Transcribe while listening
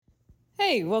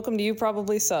Hey, welcome to You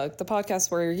Probably Suck, the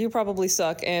podcast where you probably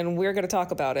suck and we're going to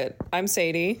talk about it. I'm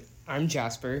Sadie. I'm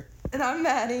Jasper. And I'm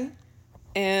Maddie.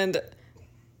 And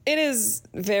it is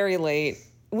very late.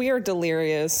 We are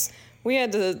delirious. We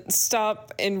had to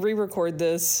stop and re-record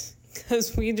this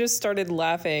because we just started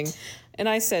laughing. And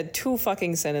I said 2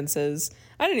 fucking sentences.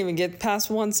 I didn't even get past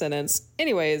 1 sentence.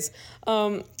 Anyways,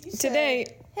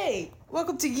 today... Hey,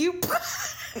 welcome to You...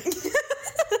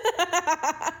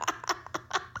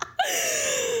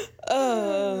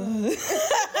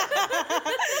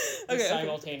 Okay.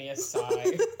 Simultaneous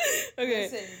sigh.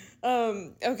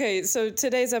 Okay, so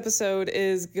today's episode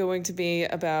is going to be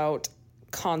about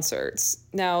concerts.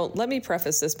 Now, let me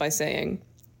preface this by saying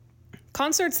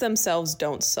concerts themselves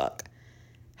don't suck.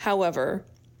 However,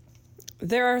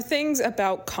 there are things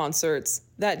about concerts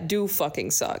that do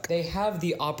fucking suck. They have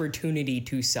the opportunity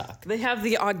to suck. They have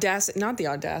the audacity, not the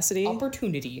audacity.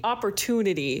 Opportunity.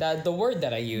 The word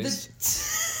that I used.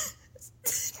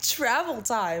 Travel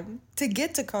time to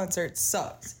get to concerts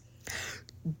sucks.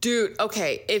 Dude,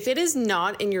 okay, if it is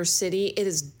not in your city, it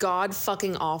is god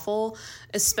fucking awful,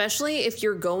 especially if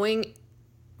you're going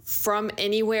from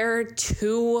anywhere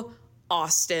to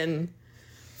Austin.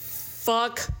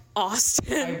 Fuck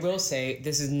Austin. I will say,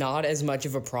 this is not as much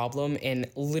of a problem in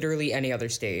literally any other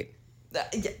state.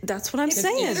 That's what I'm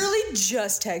saying. Literally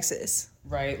just Texas.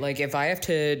 Right? Like, if I have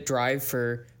to drive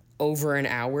for over an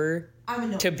hour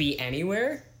to be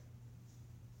anywhere,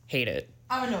 hate it.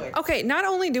 I'm annoyed. Okay, not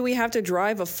only do we have to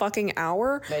drive a fucking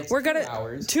hour, we're gonna 2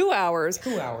 hours. 2 hours.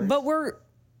 2 hours. But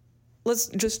let's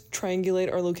just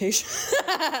triangulate our location.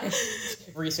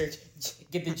 Research.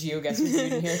 Get the GeoGuessr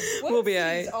dude in here. We'll be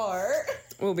cities are?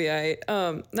 We'll be alright.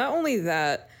 Not only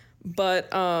that, but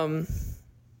I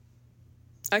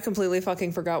completely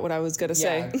fucking forgot what I was gonna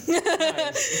say.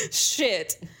 Nice.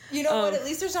 Shit. You know what? At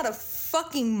least there's not a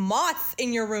fucking moth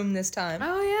in your room this time.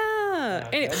 Oh yeah.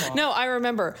 No, I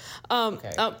remember.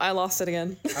 Okay. I lost it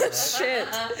again. Right. Shit.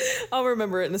 I'll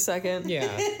remember it in a second. Yeah.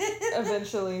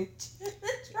 Eventually.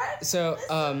 So,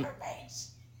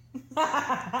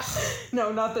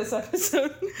 No, not this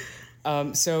episode.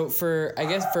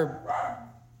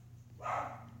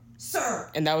 Sir.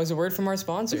 And that was a word from our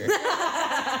sponsor.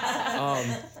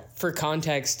 For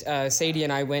context, Sadie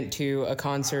and I went to a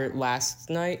concert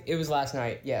last night. It was last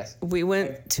night, yes. We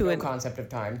went to no concept of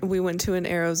time. We went to an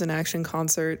Arrows in Action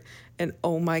concert, and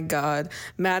oh my god,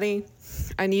 Maddie,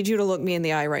 I need you to look me in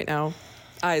the eye right now.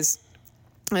 Eyes.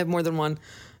 I have more than one.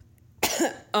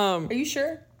 Are you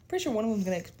sure? Pretty sure one of them's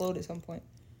gonna explode at some point.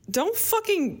 Don't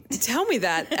fucking tell me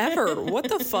that ever. What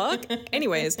the fuck?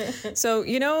 Anyways, so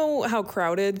you know how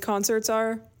crowded concerts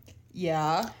are?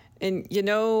 Yeah. And you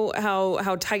know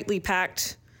how tightly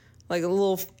packed, like a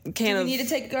little can of... Do we need to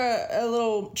take a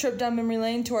little trip down memory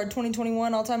lane to our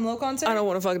 2021 all-time low concert? I don't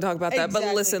want to fucking talk about that, but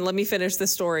Exactly. listen, let me finish this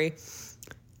story.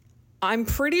 I'm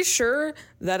pretty sure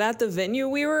that at the venue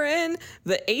we were in,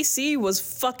 the AC was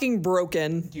fucking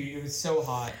broken. Dude, it was so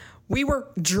hot. We were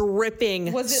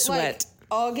dripping Was it sweat. like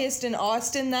August in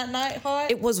Austin that night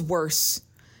hot? It was worse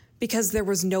because there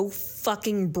was no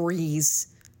fucking breeze.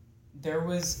 There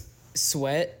was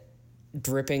sweat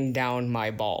dripping down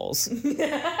my balls.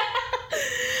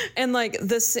 And like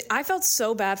I felt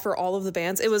so bad for all of the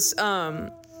bands. It was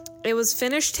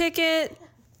Finish Ticket.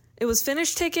 It was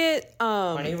Finish Ticket,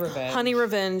 Honey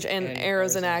Revenge, and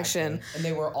Arrows in Action. And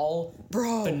they were all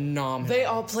phenomenal. They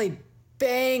all played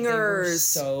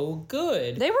bangers. They were so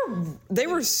good. They were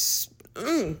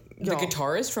the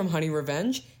guitarist from Honey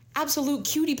Revenge, absolute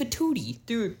cutie patootie.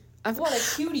 dude. What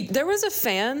a cutie. There was a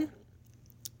fan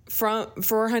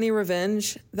for Honey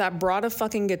Revenge that brought a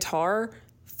fucking guitar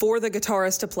for the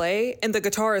guitarist to play, and the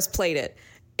guitarist played it.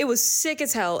 It was sick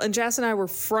as hell, and Jess and I were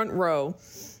front row.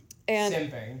 And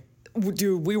Simping.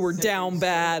 dude, we were down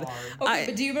bad. Okay,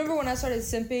 but do you remember when I started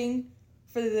simping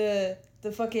for the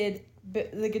fucking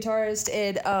the guitarist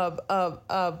in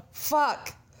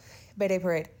Mayday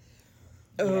Parade?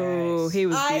 Oh, he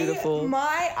was beautiful.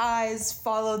 My eyes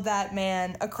followed that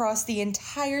man across the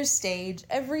entire stage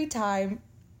every time.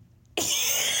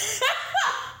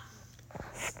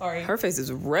 Sorry. Her face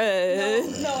is red.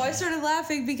 No, I started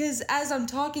laughing because as I'm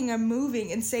talking, I'm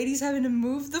moving, and Sadie's having to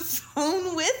move the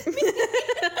phone with me.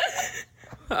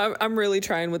 I'm really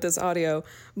trying with this audio,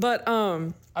 but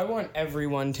I want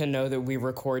everyone to know that we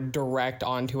record direct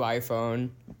onto iPhone.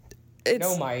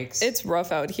 No mics. It's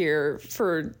rough out here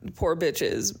for poor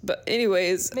bitches. But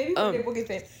anyways, Maybe one day we'll get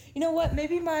famous. You know what?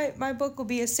 Maybe my book will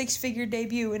be a 6-figure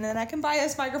debut, and then I can buy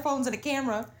us microphones and a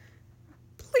camera.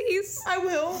 Please. I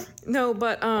will. No,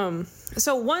 but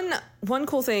so one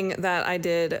cool thing that I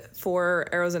did for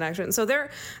Arrows in Action. So they're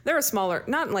a smaller,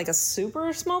 not like a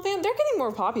super small band. They're getting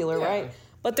more popular, right?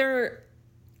 But they're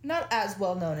not as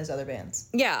well known as other bands.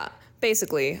 Yeah,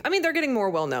 basically. I mean, they're getting more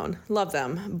well known. Love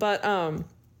them, but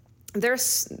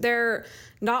they're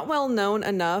not well known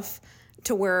enough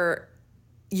to where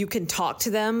you can talk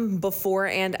to them before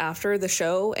and after the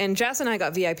show. And Jazz and I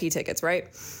got VIP tickets, right?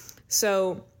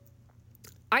 So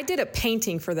I did a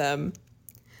painting for them.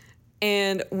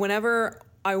 And whenever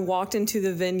I walked into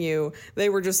the venue, they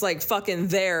were just like fucking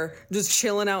there, just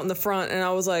chilling out in the front. And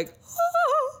I was like,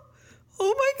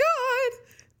 oh my God,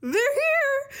 they're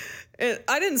here. And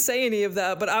I didn't say any of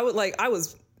that, but I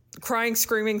was crying,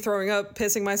 screaming, throwing up,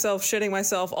 pissing myself, shitting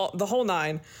myself, the whole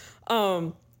nine.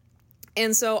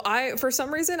 And so for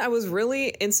some reason, I was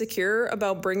really insecure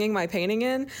about bringing my painting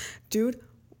in. Dude,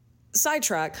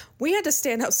 sidetrack. We had to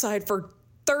stand outside for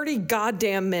 30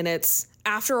 goddamn minutes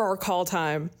after our call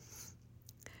time.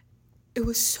 It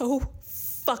was so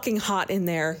fucking hot in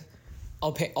there.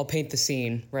 I'll paint the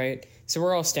scene, right? So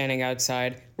we're all standing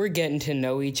outside. We're getting to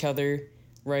know each other,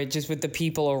 right? Just with the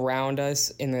people around us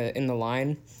in the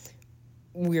line.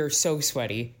 We are so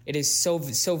sweaty. It is so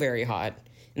very hot.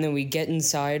 And then we get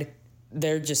inside.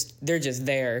 They're just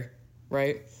there,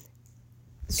 right?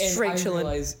 Straight chilling.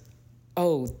 Realize,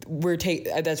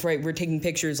 that's right. We're taking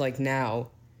pictures like now.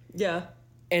 Yeah.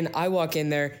 And I walk in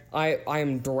there. I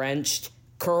am drenched,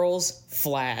 curls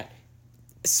flat,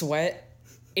 sweat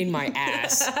in my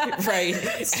ass, right?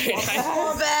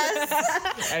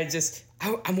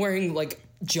 I'm wearing like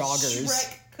joggers.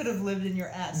 Shrek could have lived in your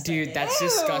ass. Dude, that's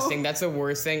disgusting. That's the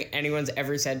worst thing anyone's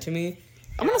ever said to me.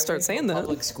 I'm gonna start saying that.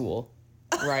 Public school,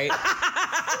 right?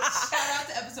 Shout out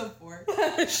to episode 4.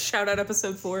 Shout out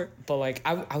episode 4. But like,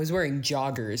 I was wearing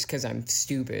joggers because I'm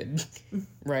stupid,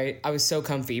 right? I was so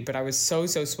comfy, but I was so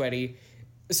sweaty,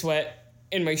 sweat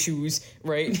in my shoes,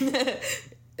 right?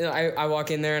 And I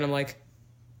walk in there and I'm like,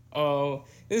 oh,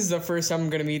 this is the first time I'm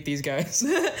gonna meet these guys.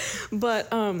 But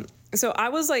so I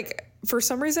was like, for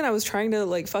some reason, I was trying to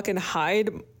like fucking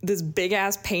hide this big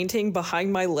ass painting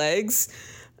behind my legs.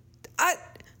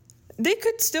 They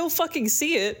could still fucking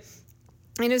see it.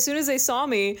 And as soon as they saw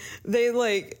me, they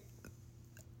got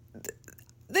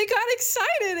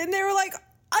excited and they were like,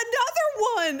 another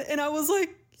one. And I was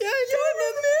like, yeah, you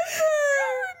remember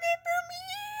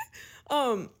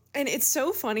me. And it's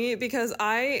so funny because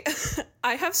I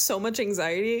have so much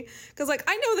anxiety because like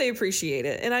I know they appreciate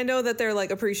it and I know that they're like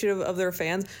appreciative of their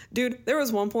fans. Dude, there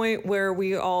was one point where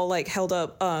we all like held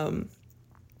up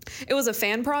it was a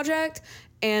fan project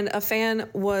and a fan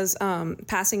was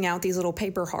passing out these little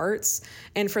paper hearts,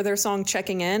 and for their song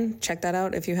Checking In, check that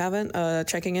out if you haven't,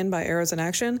 Checking In by Arrows in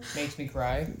Action. Makes me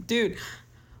cry. Dude,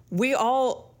 we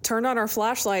all turned on our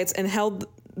flashlights and held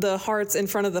the hearts in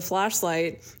front of the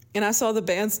flashlight. And I saw the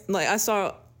bands, like I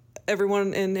saw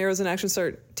everyone in Arrows in Action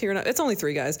start tearing up. It's only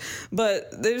 3 guys, but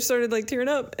they just started like tearing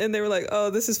up and they were like, oh,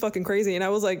 this is fucking crazy. And I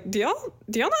was like, do y'all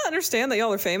not understand that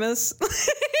y'all are famous?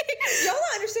 Y'all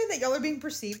not understand that y'all are being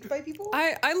perceived by people?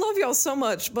 I love y'all so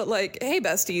much, but like, hey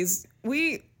besties,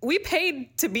 we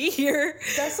paid to be here.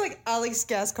 That's like Alex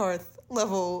Gaskarth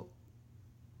level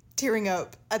tearing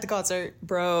up at the concert.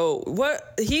 Bro,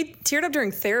 what? He teared up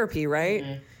during therapy, right?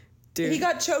 Mm-hmm. Dude. He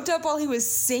got choked up while he was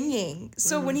singing.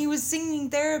 So when he was singing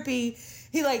Therapy,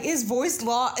 he like his voice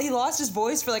he lost his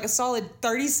voice for like a solid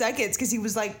 30 seconds because he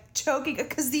was like choking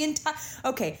because the entire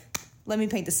let me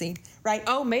paint the scene, right?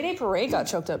 Oh, Mayday Parade got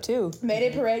choked up too.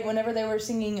 Mayday Parade, whenever they were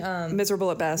singing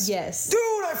Miserable at Best. Yes. Dude,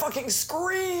 I fucking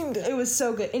screamed. It was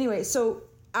so good. Anyway, so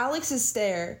Alex is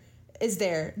there.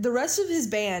 The rest of his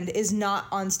band is not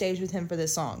on stage with him for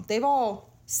this song. They've all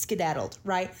skedaddled,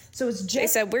 right? So it's just they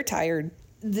said we're tired.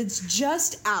 It's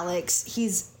just Alex.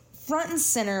 He's front and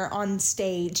center on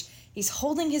stage. He's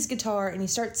holding his guitar and he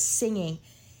starts singing.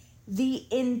 The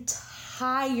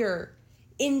entire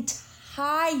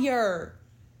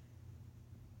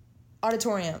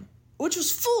auditorium, which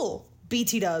was full,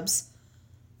 BT dubs,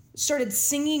 started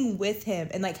singing with him.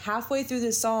 And like halfway through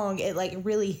the song, it like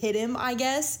really hit him, I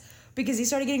guess, because he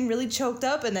started getting really choked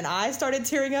up. And then I started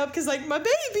tearing up because like my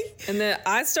baby. And then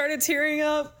I started tearing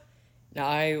up.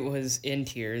 I was in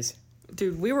tears.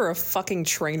 Dude, we were a fucking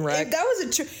train wreck. That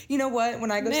was you know what?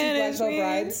 When I go see Black Veil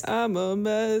Brides, I'm a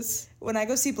mess. When I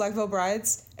go see Black Veil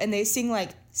Brides and they sing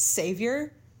like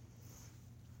Savior.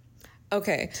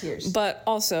 Okay. Tears. But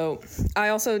also, I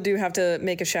also do have to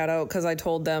make a shout out because I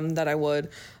told them that I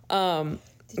would. Did you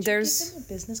give them a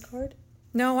business card?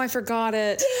 No, I forgot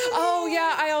it. Oh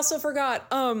yeah, I also forgot.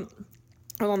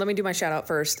 Hold on, let me do my shout out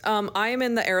first. I am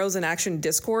in the Arrows in Action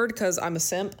Discord because I'm a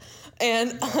simp,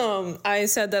 and I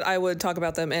said that I would talk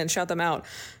about them and shout them out.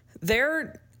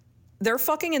 They're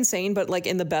fucking insane, but like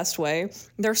in the best way.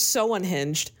 They're so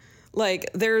unhinged.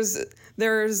 Like there's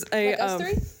a Like us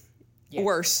three?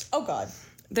 worse. Oh God.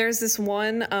 There's this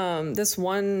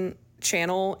one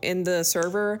channel in the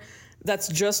server that's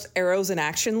just Arrows in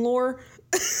Action lore.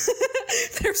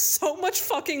 There's so much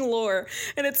fucking lore,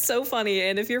 and it's so funny.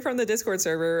 And if you're from the Discord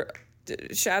server,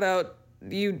 shout out,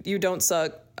 you don't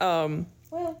suck. Well,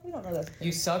 we don't know that.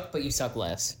 You suck, but you suck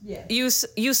less. Yeah. You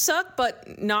suck,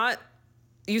 but not.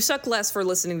 You suck less for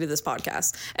listening to this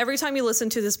podcast. Every time you listen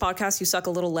to this podcast, you suck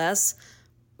a little less,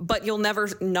 but you'll never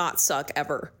not suck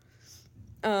ever.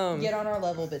 Get on our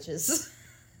level, bitches.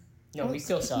 No, we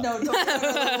still suck. No, don't get on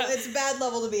our level. It's a bad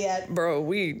level to be at. Bro,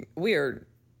 we are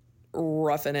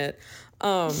roughing it.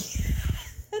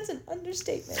 That's an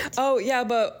understatement. Oh yeah,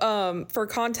 but for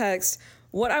context,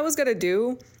 what I was gonna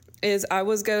do is I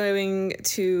was going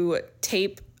to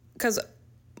tape, because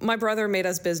my brother made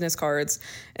us business cards,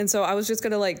 and so I was just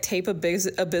gonna like tape a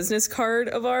business card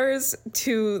of ours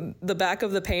to the back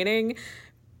of the painting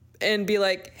and be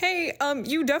like, hey,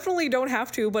 you definitely don't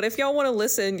have to, but if y'all want to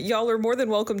listen, y'all are more than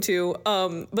welcome to.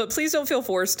 But please don't feel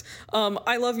forced.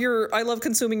 I love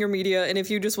consuming your media, and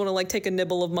if you just want to like take a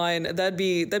nibble of mine, that'd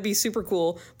be super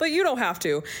cool. But you don't have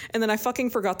to. And then I fucking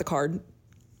forgot the card.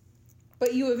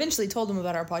 But you eventually told them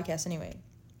about our podcast anyway.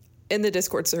 In the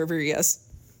Discord server, yes.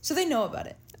 So they know about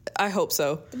it. I hope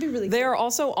so. That'd be really They cool. are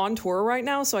also on tour right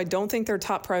now, so I don't think their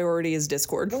top priority is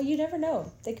Discord. Well, you never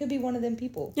know. They could be one of them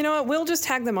people. You know what? We'll just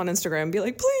tag them on Instagram and be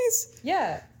like, please.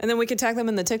 Yeah. And then we could tag them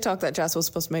in the TikTok that Jess was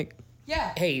supposed to make.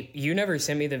 Yeah. Hey, you never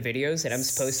sent me the videos that I'm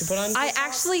supposed to put on? I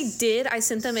actually did. I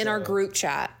sent them in our group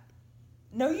chat.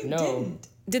 No, you No. didn't.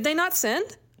 Did they not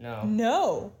send? No.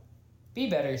 No. Be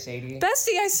better, Sadie.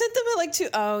 Bestie, I sent them at like 2.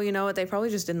 Oh, you know what? They probably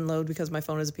just didn't load because my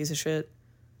phone is a piece of shit.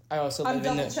 I also I'm live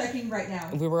in double the... checking right now.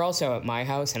 We were also at my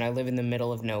house, and I live in the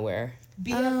middle of nowhere.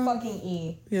 BF fucking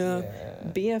E. Yeah.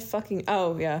 Be a fucking.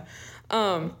 Oh, yeah.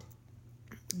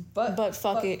 But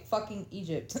fucking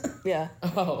Egypt. Yeah.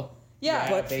 Oh. Yeah,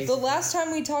 but the basically. last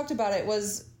time we talked about it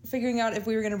was figuring out if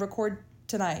we were going to record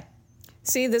tonight.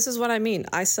 See, this is what I mean.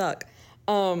 I suck.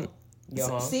 Yo,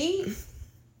 See?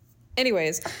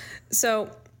 Anyways, so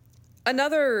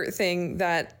another thing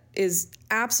that is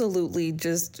absolutely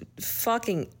just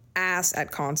fucking ass at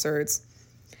concerts.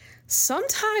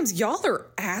 Sometimes y'all are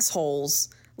assholes.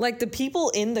 Like the people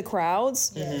in the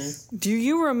crowds. Yes. Do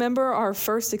you remember our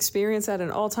first experience at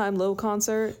an All Time Low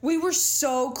concert? We were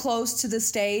so close to the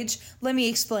stage. Let me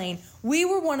explain. We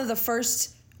were one of the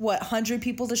first, 100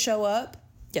 people to show up?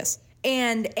 Yes.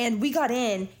 And we got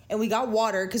in and we got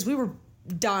water because we were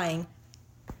dying.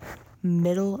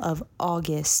 Middle of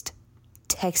August,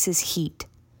 Texas heat.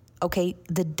 Okay,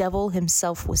 the devil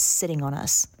himself was sitting on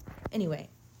us. Anyway,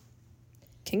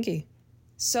 Kinky.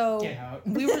 so Get out.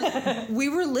 we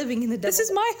were living in the devil's This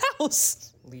is my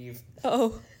house. leave.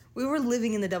 Oh, we were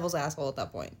living in the devil's asshole at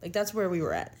that point. Like that's where we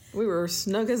were at. we were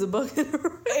snug as a bug in a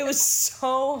rug. It was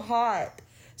so hot.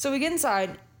 So we get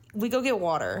inside, we go get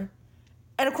water,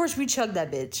 and of course we chug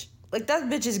that bitch. Like that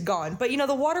bitch is gone. But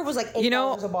the water was like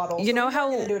 $8 a bottle. You so know we how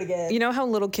weren't gonna do it again. you know how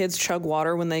little kids chug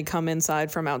water when they come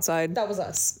inside from outside. That was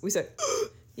us. We said,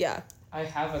 Yeah. I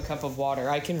have a cup of water.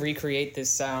 I can recreate this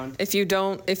sound. if you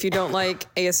don't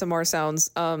like ASMR sounds,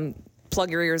 plug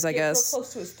your ears, I Get real guess.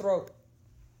 close to his throat.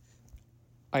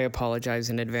 I apologize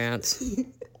in advance.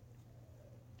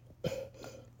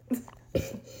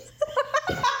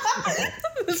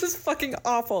 This is fucking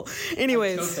awful.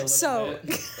 Anyways, So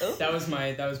that was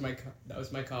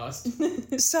my cost.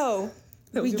 so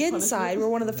we your get inside. We're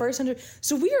one of the first 100.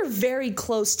 So we are very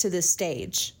close to this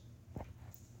stage.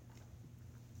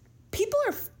 People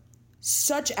are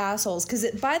such assholes because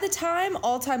by the time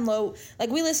All Time Low, like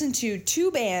we listened to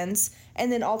 2 bands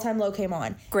and then All Time Low came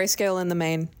on. Grayscale in the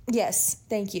main. Yes,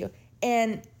 thank you.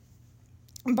 And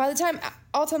by the time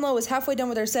All Time Low was halfway done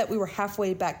with their set, we were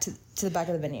halfway back to the back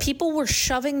of the venue. People were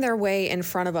shoving their way in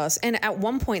front of us, and at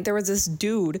one point there was this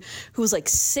dude who was like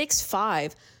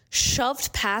 6'5",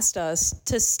 shoved past us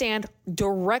to stand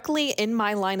directly in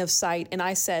my line of sight, and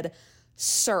I said,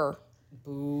 "Sir."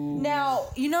 Now,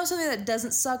 you know something that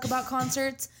doesn't suck about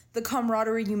concerts? The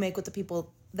camaraderie you make with the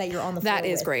people that you're on the floor That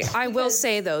is with. great. I will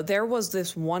say, though, there was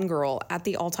this one girl at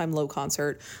the All Time Low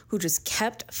concert who just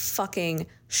kept fucking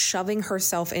shoving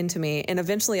herself into me. And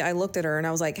eventually I looked at her and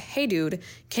I was like, hey, dude,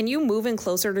 can you move in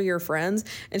closer to your friends?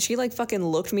 And she like fucking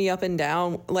looked me up and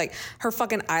down. Like her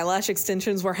fucking eyelash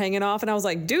extensions were hanging off. And I was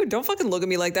like, dude, don't fucking look at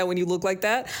me like that when you look like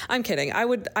that. I'm kidding. I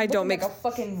don't make... like a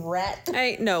fucking rat.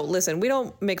 Hey, no, listen, we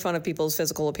don't make fun of people's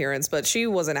physical appearance, but she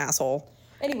was an asshole.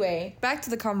 Anyway, back to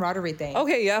the camaraderie thing.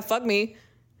 Okay, yeah, fuck me.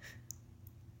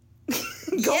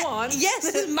 Go on. Yes,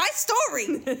 this is my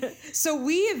story. So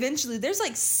we eventually, there's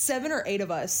like 7 or 8 of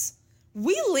us.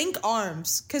 We link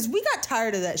arms because we got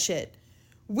tired of that shit.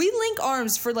 We link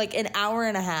arms for like an hour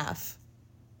and a half.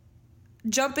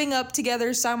 Jumping up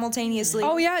together simultaneously.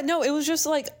 Oh, yeah, no, it was just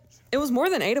like, it was more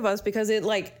than 8 of us because it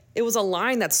was a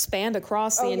line that spanned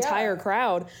across the entire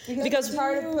crowd. Because we were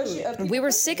tired of pushing. we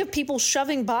were sick of people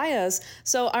shoving by us.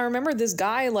 So I remember this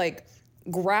guy like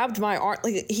grabbed my arm,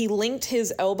 like he linked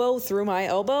his elbow through my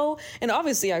elbow, and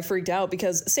obviously I freaked out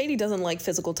because Sadie doesn't like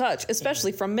physical touch,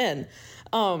 especially from men.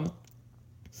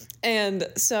 And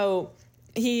so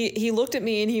he looked at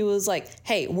me and he was like,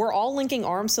 hey, we're all linking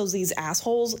arms so these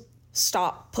assholes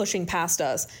stop pushing past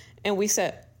us. And we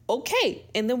said, okay.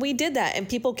 And then we did that and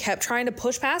people kept trying to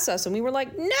push past us and we were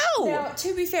like, no. Now,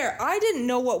 to be fair, I didn't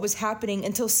know what was happening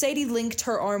until Sadie linked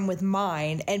her arm with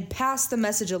mine and passed the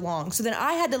message along. So then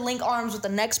I had to link arms with the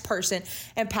next person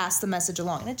and pass the message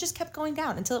along. And it just kept going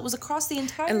down until it was across the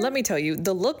entire... And let me tell you,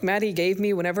 the look Maddie gave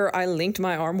me whenever I linked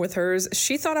my arm with hers,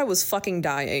 she thought I was fucking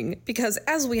dying. Because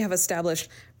as we have established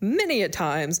many a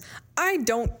times, I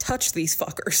don't touch these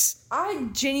fuckers. I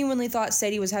genuinely thought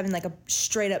Sadie was having like a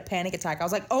straight up panic attack. I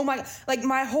was like, oh my, like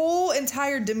my whole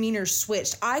entire demeanor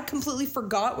switched. I completely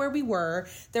forgot where we were.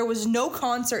 There was no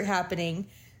concert happening.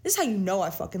 This is how you know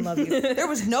I fucking love you. There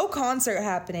was no concert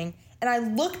happening. And I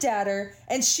looked at her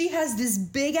and she has this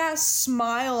big ass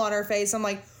smile on her face. I'm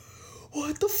like,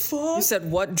 what the fuck? You said,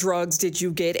 what drugs did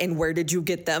you get and where did you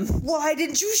get them? Why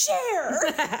didn't you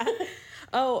share?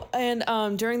 Oh,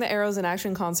 and during the Arrows in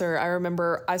Action concert, I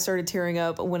remember I started tearing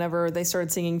up whenever they started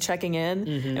singing Checking In,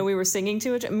 and we were singing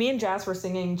to each other. Me and Jas were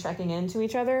singing Checking In to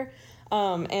each other.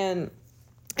 And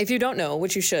if you don't know,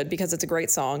 which you should because it's a great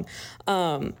song,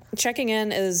 Checking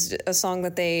In is a song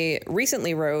that they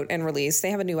recently wrote and released.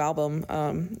 They have a new album.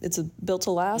 It's a Built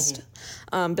to Last.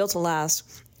 Built to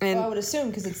Last. And Well, I would assume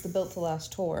because it's the Built to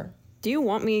Last tour. do you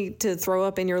want me to throw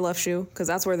up in your left shoe? Because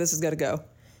that's where this is going to go. Do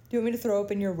you want me to throw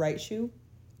up in your right shoe?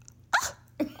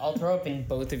 I'll throw up in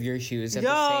both of your shoes at the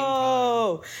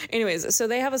same time. Anyways, so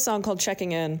they have a song called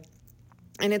Checking In,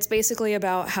 and it's basically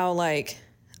about how like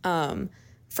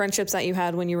friendships that you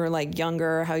had when you were like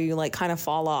younger, how you like kind of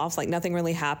fall off, like nothing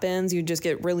really happens. You just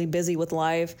get really busy with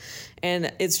life,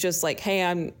 and it's just like,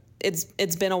 hey,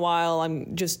 it's been a while.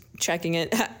 I'm just checking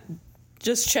it.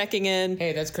 Just checking in.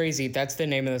 Hey, that's crazy. That's the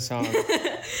name of the song.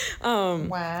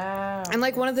 Wow. And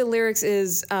like one of the lyrics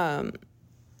is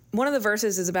one of the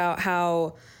verses is about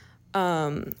how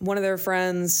one of their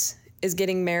friends is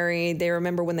getting married. They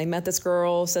remember when they met this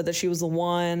girl, said that she was the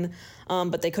one,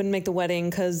 but they couldn't make the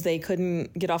wedding because they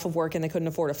couldn't get off of work and they couldn't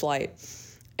afford a flight.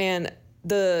 And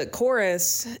the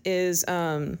chorus is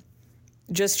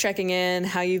just checking in,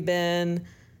 how you've been.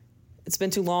 It's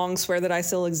been too long, swear that I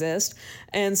still exist.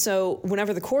 And so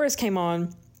whenever the chorus came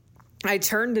on, I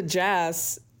turned to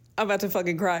Jas. I'm about to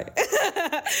fucking cry.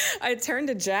 I turned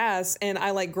to Jas and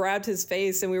I like grabbed his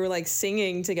face and we were like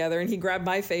singing together and he grabbed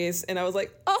my face and I was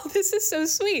like, oh, this is so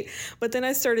sweet. But then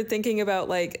I started thinking about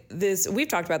like this. We've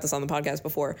talked about this on the podcast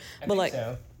before, but like,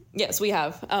 so. Yes, we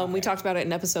have. We talked about it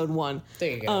in episode 1. There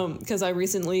you go. Because I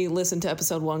recently listened to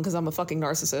episode 1 because I'm a fucking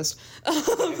narcissist.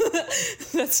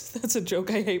 That's a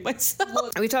joke. I hate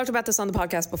myself. We talked about this on the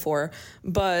podcast before,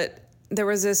 but there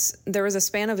was a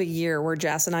span of a year where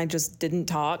Jas and I just didn't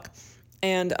talk.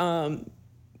 And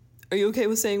are you okay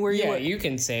with saying where you were? Yeah, you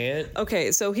can say it.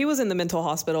 Okay, so he was in the mental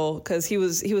hospital because he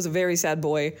was a very sad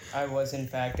boy. I was, in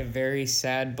fact, a very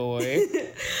sad boy.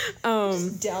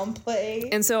 Downplay.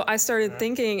 And so I started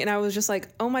thinking, and I was just like,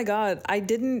 oh my God, I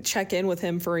didn't check in with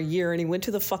him for a year, and he went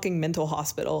to the fucking mental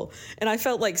hospital. And I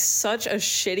felt like such a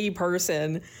shitty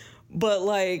person, but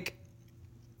like,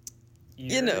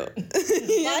 you know,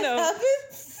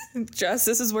 Jess,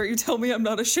 this is where you tell me I'm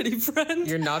not a shitty friend.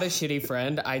 You're not a shitty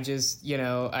friend. I just,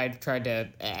 I tried to.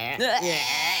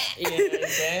 You know what I'm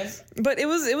saying? But it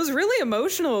was really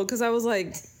emotional because I was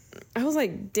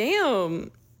like,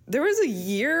 damn, there was a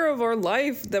year of our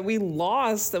life that we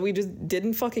lost, that we just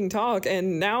didn't fucking talk,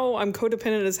 and now I'm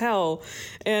codependent as hell.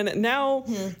 And now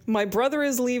my brother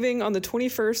is leaving on the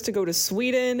 21st to go to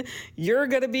Sweden. You're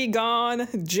gonna be gone.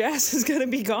 Jess is gonna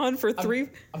be gone for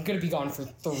I'm gonna be gone for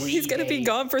 3 He's gonna be days.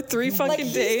 gone for 3 Like, fucking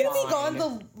he's days. gonna be gone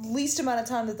the least amount of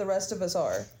time that the rest of us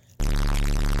are. He's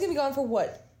gonna be gone for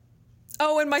what?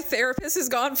 Oh, and my therapist is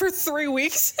gone for 3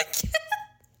 weeks.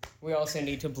 We also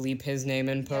need to bleep his name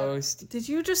in post. Did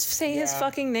you just say his Yeah.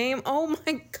 fucking name? Oh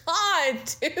my god,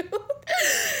 dude.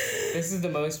 This is the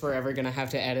most we're ever gonna have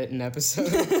to edit an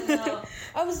episode.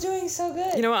 I was doing so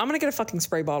good. You know what? I'm gonna get a fucking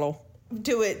spray bottle.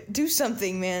 Do it. Do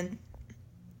something, man.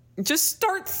 Just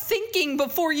start thinking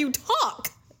before you talk.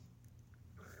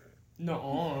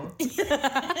 No. The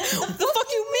fuck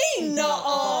you mean?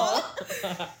 Nuh-uh.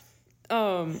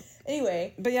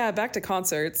 Anyway, But yeah, back to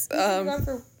concerts. you've been gone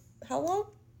for how long?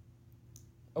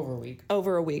 Over a week.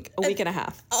 Over a week and a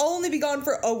half. I'll only be gone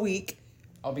for a week.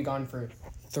 I'll be gone for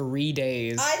 3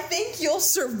 days. I think you'll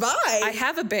survive. I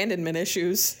have abandonment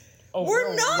issues. Oh,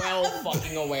 we're not- well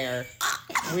fucking aware.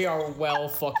 We are well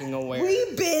fucking aware.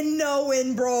 We've been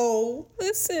knowing, bro.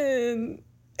 Listen,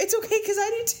 It's okay because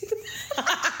I do too.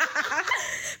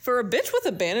 for a bitch with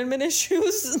abandonment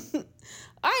issues,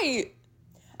 I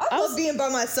I love being by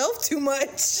myself too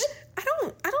much.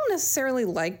 don't necessarily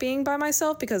like being by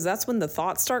myself because that's when the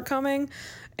thoughts start coming.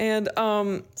 And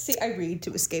See, I read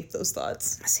to escape those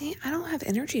thoughts. see, I don't have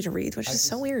energy to read, which is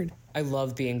so weird. I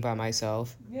love being by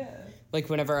myself. Yeah. Like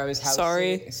whenever I was house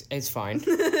Sorry. sitting, it's fine.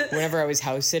 Whenever I was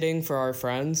house sitting for our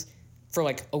friends for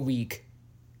like a week,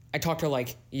 I talked to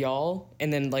like y'all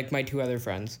and then like my 2 other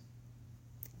friends.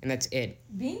 And that's it.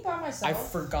 Being by I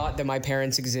myself. forgot that my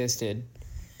parents existed.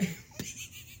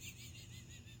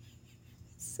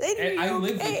 And I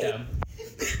lived with them.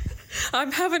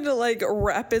 I'm having to like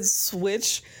rapid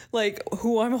switch like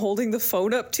who I'm holding the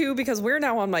phone up to because we're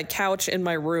now on my couch in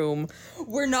my room.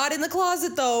 We're not in the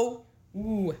closet though.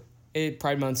 Ooh.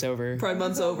 Pride Month's over. Pride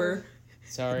month's over.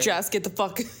 Sorry. Jess, get the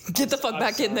fuck I'm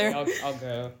back in sorry, there. I'll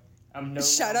go. I'm no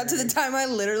Shout out to the time I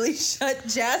literally shut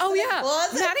Jazz Oh in the yeah,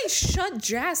 closet. Maddie shut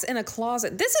Jess in a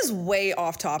closet. This is way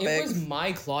off topic. It was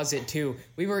my closet too.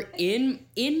 We were in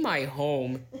my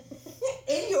home.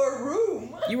 in your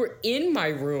room. You were in my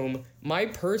room. My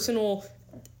personal,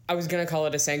 I was gonna call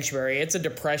it a sanctuary. It's a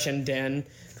depression den.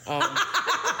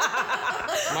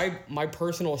 My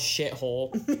personal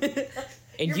shithole.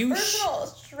 And you, Personal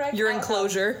Shrek Your outhouse.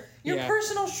 enclosure. Your Yeah.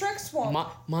 personal Shrek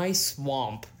swamp. my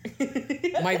swamp.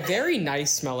 My very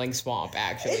nice smelling swamp,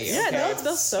 actually. Yeah, no, it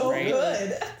smells so Right?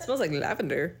 good. It smells like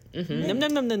lavender. Num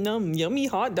num num num num. Yummy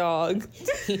hot dog.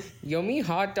 Yummy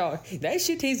hot dog. That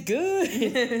shit tastes good.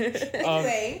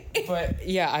 Anyway, But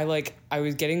yeah, I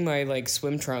was getting my like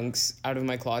swim trunks out of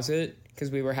my closet because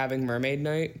we were having mermaid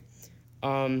night.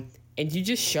 And you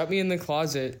just shut me in the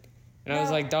closet, and I was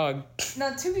No. like, dog.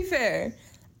 now to be fair,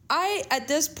 I at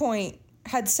this point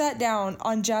had sat down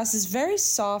on Jazz's very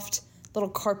soft little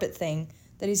carpet thing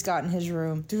that he's got in his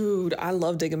room. Dude, I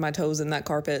love digging my toes in that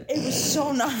carpet. It was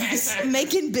so nice.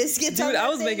 Making biscuits. on Dude, I that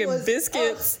was thing making was-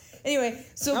 biscuits. oh. Anyway,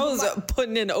 so I was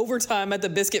putting in overtime at the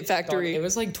biscuit Dog, factory. it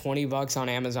was like $20 on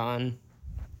Amazon.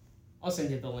 I'll send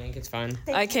you the link. It's fine.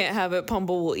 I can't have it.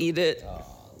 Pumble will eat it.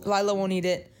 Lila won't eat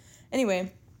it.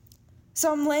 Anyway,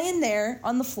 so I'm laying there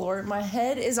on the floor. My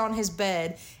head is on his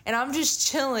bed, and I'm just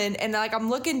chilling. And like I'm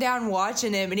looking down,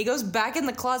 watching him, and he goes back in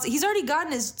the closet. He's already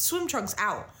gotten his swim trunks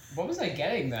out. What was I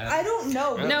getting then? I don't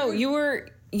know. but- No, you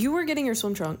were getting your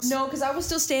swim trunks. No, because I was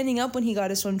still standing up when he got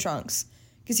his swim trunks.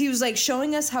 Because he was like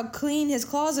showing us how clean his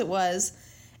closet was.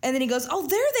 And then he goes, "Oh,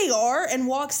 there they are," and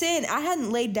walks in. I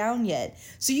hadn't laid down yet.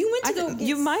 So you went to go get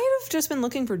You might have just been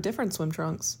looking for different swim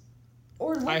trunks.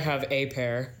 or I have a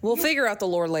pair. We'll figure out the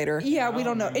lore later. yeah, we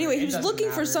don't know. remember. Anyway, he It was doesn't looking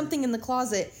for matter. something in the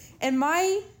closet, and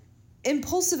my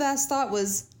impulsive ass thought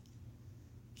was,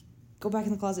 "Go back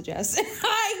in the closet, Jess."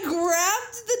 I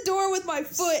grabbed the door with my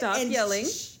foot Stop and yelling.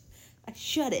 I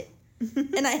shut it,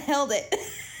 and I held it.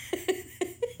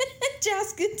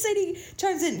 Jess good city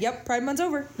chimes in. Yep, Pride Month's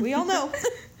over. We all know.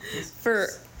 For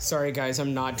Sorry, guys,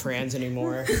 I'm not trans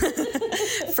anymore.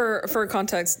 for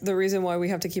context, the reason why we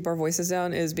have to keep our voices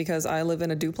down is because I live in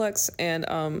a duplex and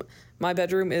my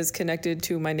bedroom is connected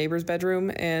to my neighbor's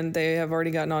bedroom and they have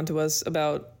already gotten on to us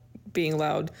about being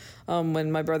loud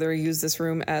when my brother used this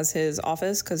room as his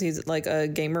office because he's like a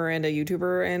gamer and a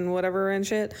YouTuber and whatever and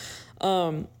shit.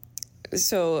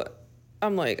 So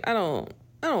I'm like, I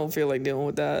don't feel like dealing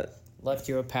with that. Left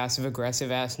you a passive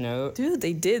aggressive ass note. Dude,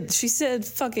 they did. She said,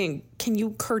 fucking, can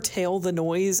you curtail the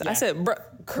noise? I said, bruh,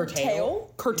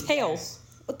 Curtail? curtail. Yes.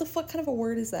 What the fuck kind of a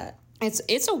word is that?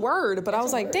 It's a word, but I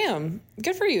was like, damn,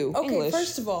 good for you. Okay, English.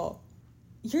 first of all,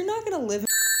 you're not gonna live.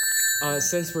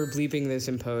 Since we're bleeping this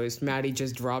in post, Maddie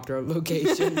just dropped our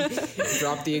location,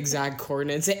 dropped the exact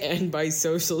coordinates, and my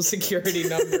social security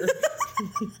number.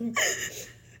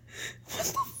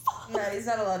 Maddie's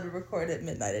not allowed to record at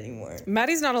midnight anymore.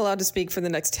 Maddie's not allowed to speak for the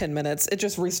next 10 minutes. It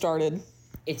just restarted.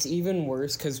 It's even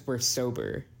worse because we're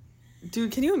sober.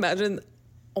 Dude, can you imagine?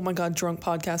 Oh my God, drunk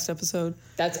podcast episode.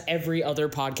 That's every other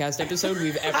podcast episode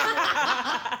we've ever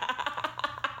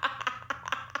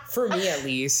For me, at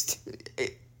least.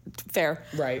 Fair.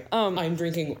 Right. I'm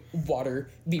drinking water.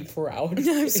 Be proud.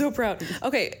 I'm so proud.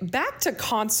 Okay, back to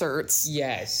concerts.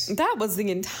 Yes. That was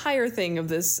the entire thing of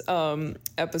this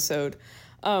episode.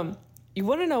 You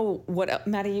want to know what,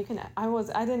 Maddie? You can. I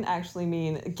didn't actually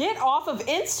mean get off of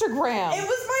Instagram. It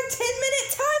was my 10-minute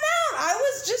timeout. I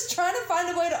was just trying to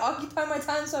find a way to occupy my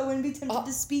time so I wouldn't be tempted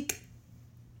to speak.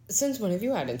 Since when have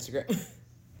you had Instagram?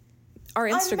 Our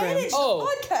I Instagram. managed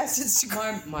the podcast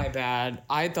Instagram. My bad.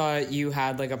 I thought you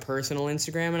had like a personal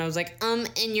Instagram, and I was like, and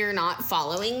you're not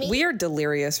following me? We are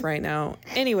delirious right now.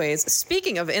 Anyways,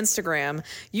 speaking of Instagram,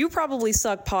 You Probably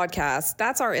Suck Podcast.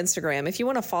 That's our Instagram. If you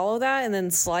want to follow that and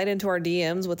then slide into our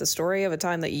DMs with a story of a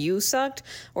time that you sucked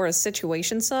or a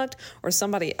situation sucked or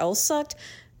somebody else sucked,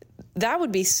 that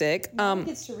would be sick. Who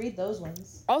gets to read those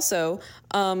ones? Also,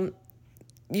 you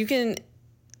can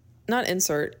not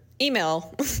insert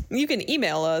email. You can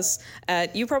email us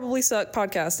at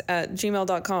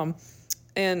youprobablysuckpodcast@gmail.com.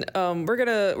 And we're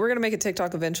gonna make a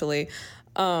TikTok eventually.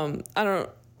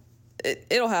 It'll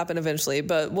happen eventually,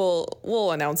 but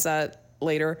we'll announce that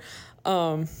later.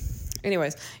 Anyways,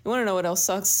 you want to know what else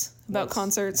sucks about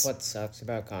concerts? What sucks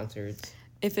about concerts?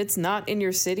 If it's not in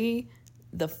your city,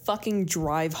 the fucking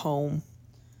drive home.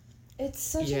 It's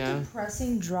such a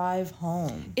depressing drive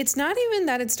home. It's not even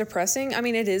that it's depressing. I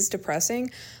mean, it is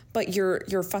depressing, but you're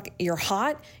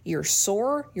hot, you're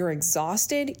sore, you're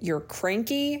exhausted, you're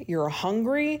cranky, you're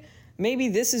hungry. Maybe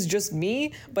this is just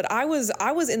me, but I was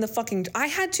in the fucking, I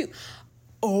had to,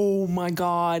 oh my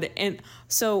God. And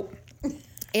so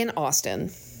in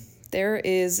Austin, there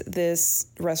is this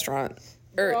restaurant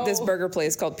or this burger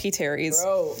place called P. Terry's.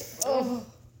 Bro. Oh.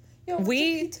 Yo,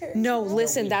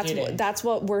 Listen, didn't. that's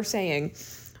what we're saying.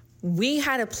 We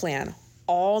had a plan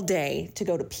all day to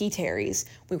go to P. Terry's.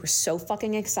 We were so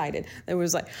fucking excited. It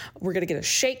was like, we're gonna get a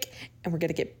shake and we're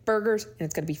gonna get burgers and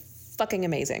it's gonna be fucking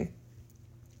amazing.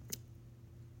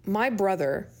 My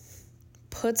brother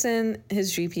puts in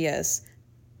his GPS,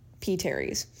 P.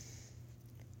 Terry's.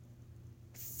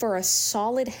 For a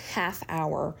solid half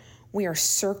hour, we are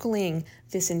circling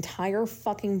this entire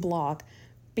fucking block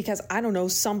because, I don't know,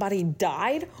 somebody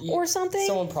died or something.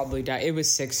 Someone probably died. It was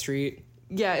 6th Street.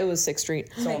 Yeah, it was 6th Street.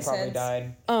 Someone Makes probably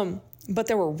sense. died. But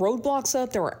there were roadblocks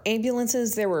up, there were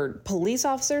ambulances, there were police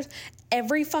officers.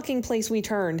 Every fucking place we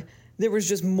turned, there was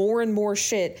just more and more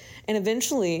shit. And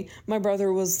eventually, my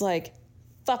brother was like,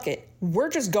 fuck it, we're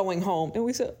just going home. And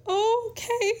we said,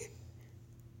 okay.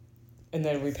 And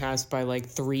then we passed by like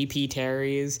 3 P.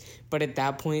 Terry's, but at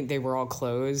that point they were all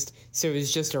closed, so it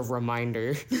was just a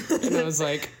reminder. And I was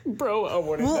like, bro, I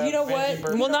want to. Well, you know what?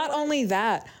 Well, not only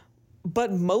that,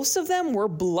 but most of them were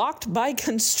blocked by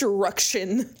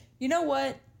construction. You know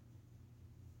what?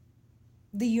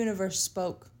 The universe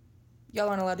spoke. Y'all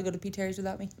aren't allowed to go to P. Terry's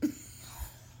without me.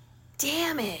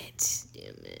 Damn it.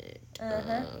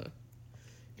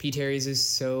 P. Terry's is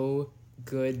so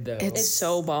good though. It's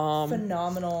so bomb.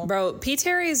 Phenomenal. Bro, P.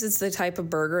 Terry's is the type of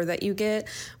burger that you get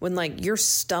when like you're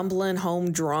stumbling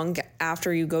home drunk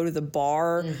after you go to the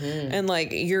bar and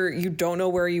like you don't know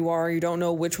where you are, you don't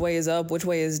know which way is up, which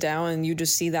way is down, and you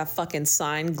just see that fucking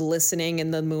sign glistening in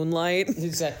the moonlight.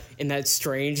 It's that, in that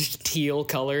strange teal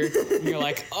color. And you're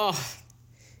like, oh,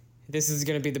 this is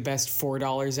gonna be the best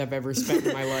 $4 I've ever spent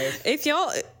in my life. If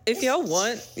y'all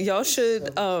want, y'all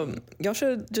should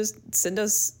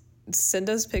just send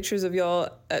us pictures of y'all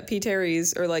at P.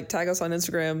 Terry's or like tag us on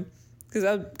Instagram because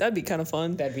that'd be kind of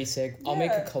fun. That'd be sick. I'll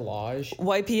make a collage.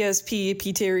 YPSP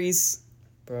P. Terry's.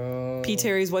 Bro. P.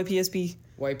 Terry's YPSP.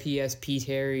 YPS P.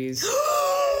 Terry's.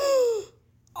 Oh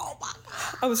my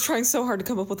God. I was trying so hard to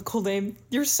come up with a cool name.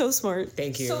 You're so smart.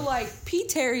 Thank you. So, like, P.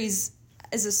 Terry's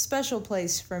is a special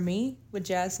place for me with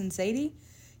Jazz and Sadie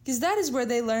because that is where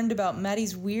they learned about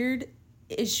Maddie's weird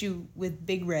issue with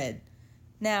Big Red.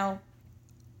 Now,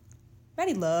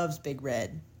 Maddie loves Big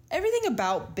Red. Everything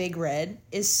about Big Red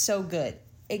is so good,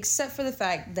 except for the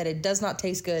fact that it does not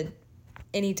taste good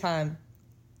anytime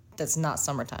that's not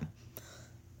summertime.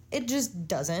 It just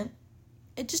doesn't.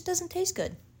 It just doesn't taste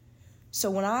good. So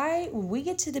when we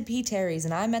get to the P. Terry's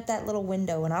and I'm at that little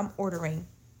window and I'm ordering,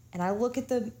 and I look at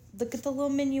the little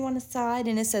menu on the side,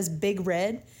 and it says Big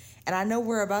Red, and I know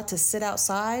we're about to sit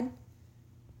outside.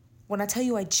 When I tell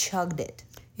you I chugged it.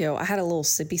 Yo, I had a little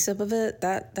sippy sip of it.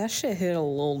 That shit hit a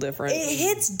little different. It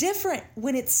hits different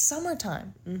when it's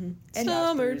summertime. Mm-hmm. And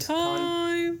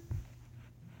Summertime.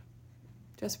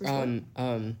 Just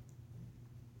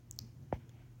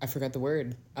I forgot the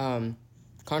word.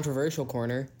 Controversial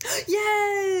corner.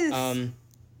 Yes.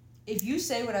 If you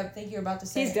say what I think you're about to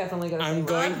say, He's definitely gonna. I'm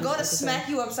gonna smack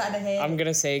you upside the head. I'm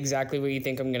gonna say exactly what you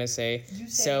think I'm gonna say. You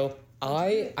say So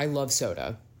I love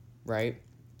soda, right?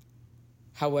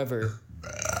 However,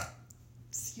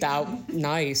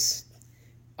 nice.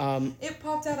 It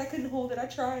popped out. I couldn't hold it. I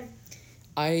tried.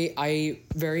 I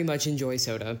very much enjoy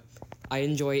soda. I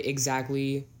enjoy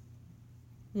exactly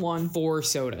 4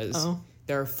 sodas. Oh.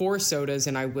 There are 4 sodas,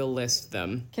 and I will list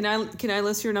them. Can I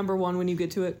list your number 1 when you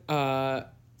get to it?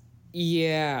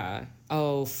 Yeah.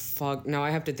 Oh, fuck. Now I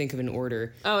have to think of an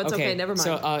order. Oh, it's okay. Never mind.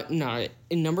 So, no.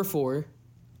 In number 4,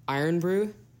 Iron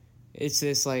Brew. It's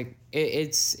this, like...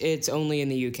 It's only in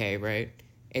the UK, right?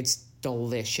 It's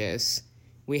delicious.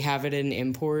 We have it in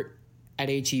import at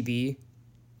HEB.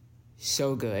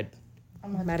 So good.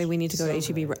 Maddie, we need to go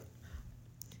to HEB.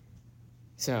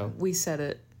 So... We said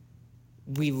it.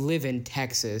 We live in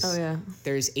Texas. Oh, yeah.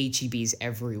 There's HEBs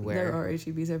everywhere. There are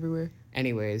HEBs everywhere.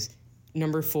 Anyways,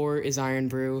 number 4 is Iron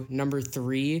Brew. Number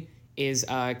 3 is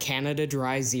Canada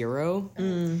Dry Zero.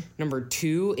 Number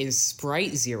 2 is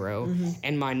Sprite Zero.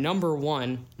 And my number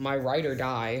 1, my ride or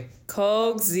die.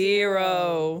 Coke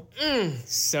Zero.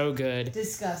 So good.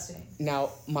 Disgusting.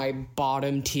 Now, my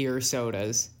bottom tier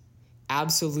sodas.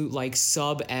 Absolute, like,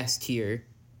 sub S tier.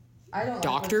 I don't.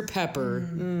 Dr. Pepper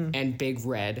and Big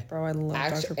Red. Bro, I love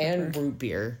Dr. Pepper. And root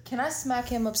beer. Can I smack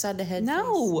him upside the head?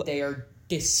 No. They are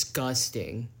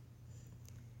disgusting.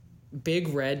 Big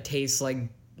Red tastes like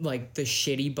the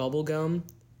shitty bubble gum.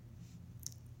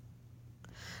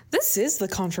 This is the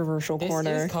controversial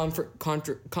corner. This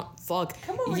is fuck.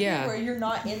 Come over here where you're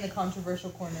not in the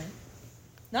controversial corner.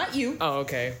 Not you. Oh,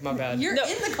 okay. My bad. You're in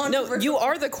the controversial. No, you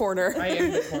are the corner. I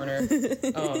am the corner.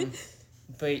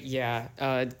 But yeah,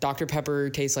 Dr. Pepper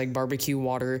tastes like barbecue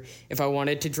water. If I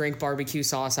wanted to drink barbecue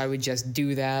sauce, I would just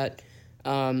do that.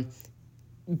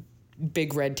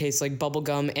 Big Red tastes like bubble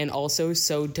gum, and also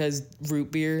so does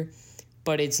root beer,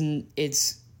 but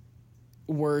it's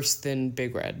worse than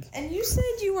Big Red. And you said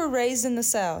you were raised in the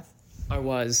South. I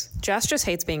was. Jess just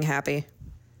hates being happy.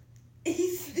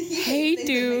 Hey,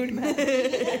 dude.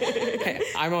 Hey,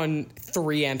 I'm on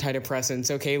 3 antidepressants,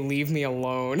 okay? Leave me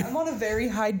alone. I'm on a very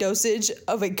high dosage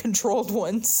of a controlled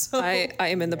one, so... I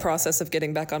am in the process of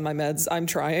getting back on my meds. I'm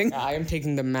trying. I am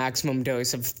taking the maximum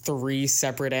dose of 3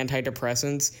 separate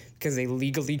antidepressants because they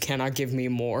legally cannot give me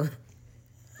more.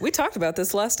 We talked about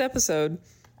this last episode.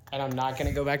 And I'm not going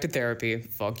to go back to therapy.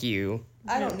 Fuck you.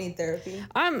 I don't need therapy.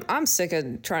 I'm sick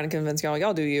of trying to convince y'all.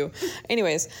 Y'all do you.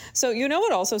 Anyways, so you know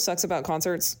what also sucks about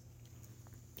concerts?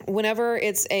 Whenever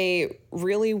it's a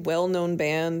really well-known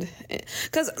band,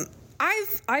 because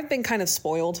I've been kind of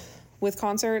spoiled with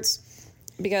concerts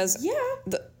because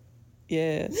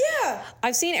yeah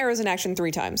I've seen Arrows in Action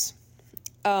 3 times.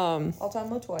 All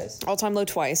Time Low twice. All Time Low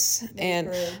twice,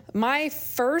 and my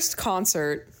first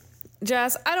concert,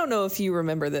 Jazz, I don't know if you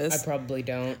remember this. I probably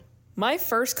don't. My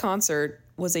first concert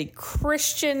was a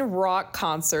Christian rock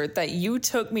concert that you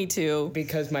took me to.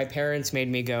 Because my parents made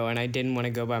me go and I didn't want to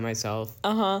go by myself.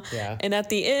 Uh-huh. Yeah. And at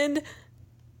the end,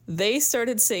 they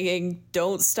started singing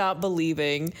Don't Stop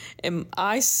Believing. And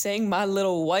I sang my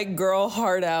little white girl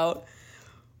heart out.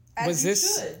 Was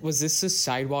this the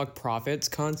Sidewalk Prophets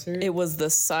concert? It was the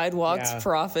Sidewalks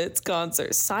Prophets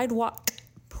concert. Sidewalk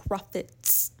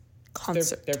Prophets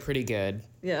concert. They're pretty good.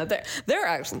 Yeah, they're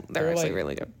actually like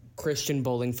really good. Christian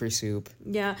Bowling for Soup.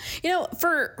 Yeah, you know,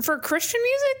 for Christian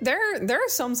music, there are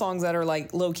some songs that are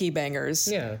like low key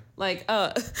bangers. Yeah, like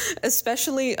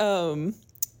especially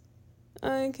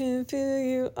I can feel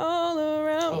you all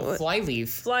around. Oh,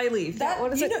 Flyleaf. What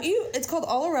is it? It's called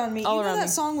All Around Me. That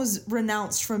song was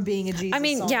renounced from being a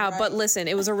Jesus song. Yeah, right? but listen,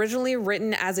 it was originally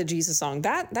written as a Jesus song.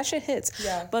 That shit hits.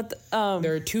 Yeah. But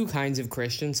there are 2 kinds of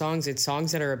Christian songs. It's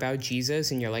songs that are about Jesus,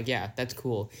 and you're like, yeah, that's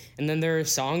cool. And then there are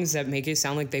songs that make it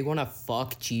sound like they want to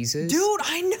fuck Jesus. dude,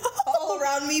 I know. All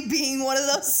Around Me being one of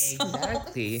those songs.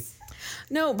 Exactly.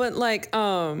 No, but like,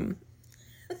 Maddie,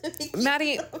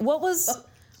 what was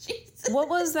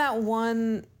that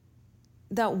one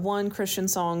Christian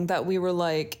song that we were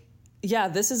like, yeah,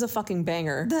 this is a fucking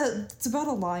banger? It's about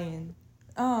a lion.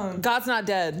 God's Not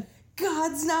Dead.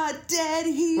 God's not dead.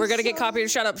 We're gonna get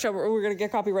copyright. Shut up. We're gonna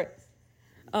get copyright.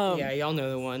 Yeah, y'all know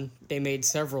the one. They made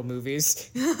several movies.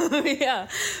 Yeah,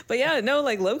 but yeah, no,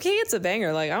 like low key, it's a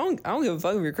banger. Like I don't give a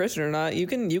fuck if you're Christian or not. You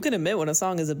can admit when a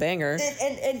song is a banger,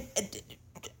 And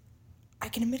I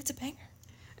can admit it's a banger.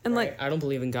 and Right? like I don't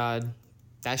believe in God.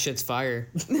 That shit's fire.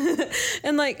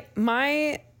 and like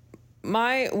my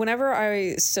whenever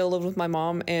I still lived with my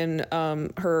mom and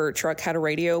her truck had a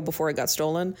radio before it got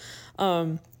stolen,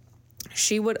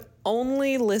 she would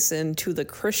only listen to the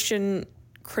Christian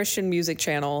music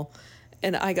channel,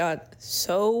 and I got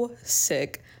so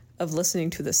sick of listening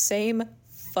to the same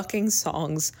fucking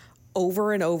songs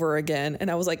over and over again. And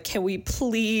I was like, can we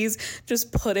please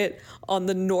just put it on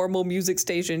the normal music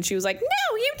station? She was like,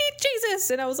 no, you need Jesus.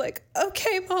 And I was like,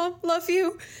 okay, Mom, love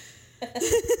you.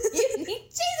 You need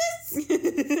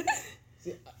Jesus.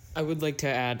 I would like to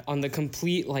add on the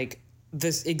complete, like,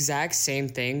 this exact same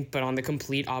thing, but on the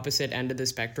complete opposite end of the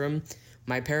spectrum.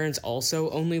 My parents also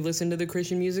only listen to the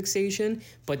Christian music station,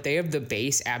 but they have the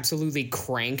bass absolutely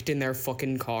cranked in their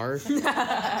fucking car.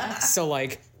 So,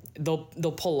 like, they'll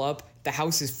pull up, the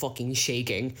house is fucking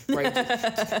shaking, right?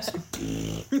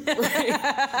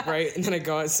 right? And then I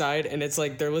go outside, and it's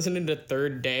like they're listening to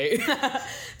Third Day.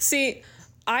 See,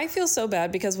 I feel so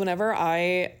bad because whenever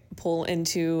I pull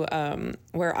into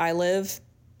where I live,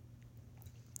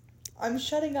 I'm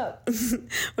shutting up.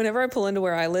 whenever I pull into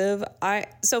where I live,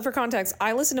 so for context,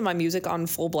 I listen to my music on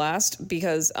full blast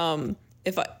because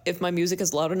if my music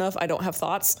is loud enough, I don't have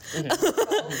thoughts.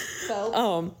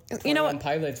 So You know what?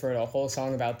 Pilots wrote a whole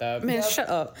song about that. Man, shut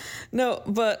up. No,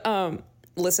 but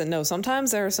listen, no, sometimes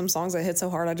there are some songs that hit so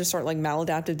hard I just start like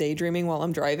maladaptive daydreaming while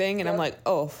I'm driving and I'm like,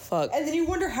 oh fuck. and then you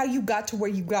wonder how you got to where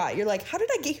you got. You're like, how did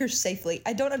I get here safely?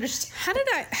 I don't understand.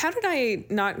 How did I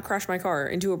not crash my car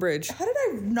into a bridge? How did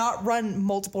I not run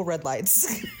multiple red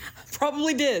lights?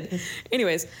 Probably did.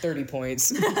 Anyways, 30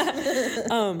 points.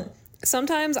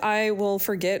 sometimes I will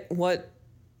forget what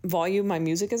volume my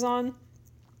music is on.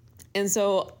 And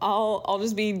so I'll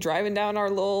just be driving down our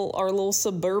little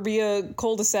suburbia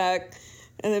cul-de-sac,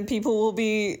 and then people will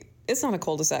be. It's not a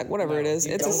cul-de-sac, whatever it is.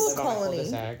 you It's don't a It's a little live on a colony.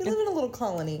 cul-de-sac. We live in a little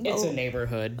colony. It's a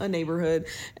neighborhood. neighborhood,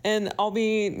 and I'll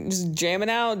be just jamming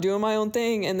out, doing my own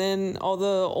thing, and then all the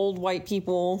old white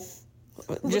people.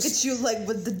 Look at you like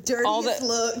with the dirtiest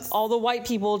looks. All the white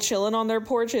people chilling on their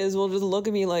porches will just look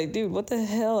at me like, dude, what the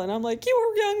hell? And I'm like, you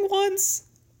were young once.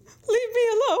 Leave me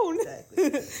alone.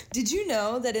 Exactly. Did you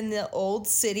know that in the old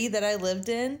city that I lived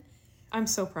in, I'm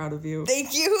so proud of you.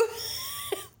 thank you,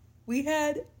 we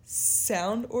had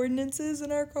sound ordinances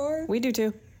in our car? We do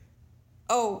too.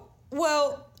 Oh,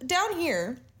 well, down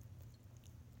here,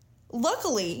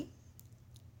 luckily,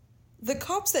 the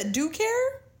cops that do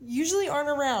care usually aren't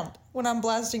around when I'm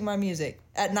blasting my music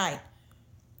at night.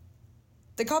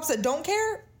 The cops that don't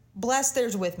care blast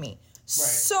theirs with me.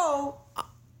 So,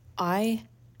 I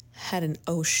had an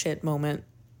oh shit moment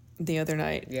the other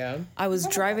night. Yeah. I was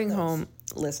driving home.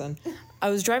 Listen, I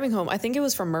was driving home. I think it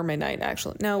was from Mermaid Night,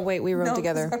 actually. No, wait, we rode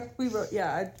together. We wrote,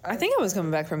 yeah. I think I was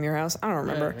coming back from your house. I don't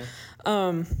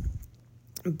remember.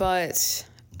 But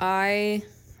I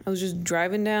was just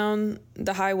driving down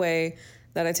the highway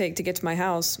that I take to get to my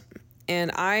house,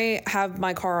 and I have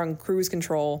my car on cruise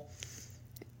control.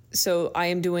 So I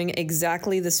am doing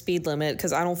exactly the speed limit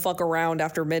because I don't fuck around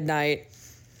after midnight.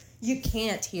 You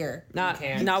can't here. Not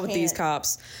can't. not with these can't.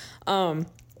 cops.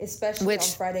 Especially on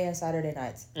Friday and Saturday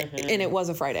nights. And it was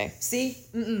a Friday. See?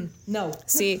 No.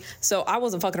 See, so I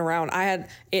wasn't fucking around. I had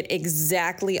it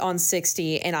exactly on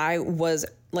 60, and I was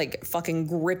like fucking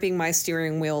gripping my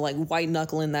steering wheel, like white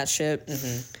knuckling that shit.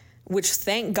 Which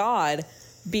thank God,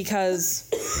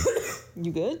 because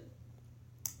you good?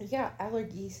 Yeah,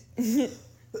 allergies.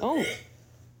 Oh,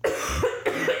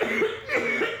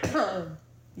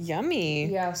 yummy.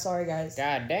 Yeah, sorry guys.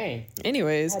 God dang.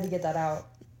 Anyways, Had to get that out.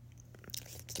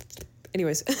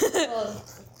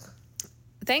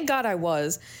 thank God I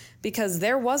was, because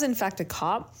there was in fact a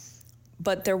cop,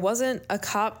 but there wasn't a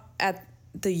cop at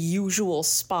the usual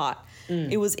spot.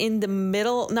 It was in the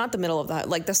middle, not the middle of the,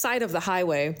 like the side of the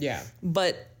highway. Yeah.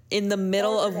 But in the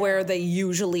middle of where they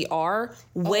usually are,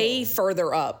 way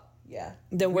further up Yeah.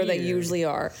 than where they Weird. usually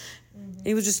are.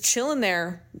 He was just chilling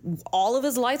there. All of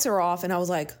his lights are off, and I was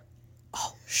like,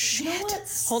 oh shit. You know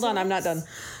what Hold on, I'm not done.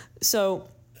 So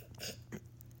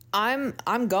I'm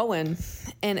going,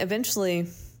 and eventually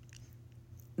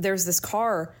there's this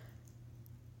car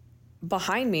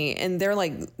behind me, and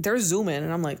they're zooming,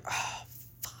 and I'm like, oh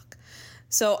fuck.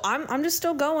 So I'm just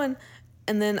still going,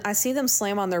 and then I see them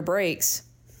slam on their brakes,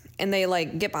 and they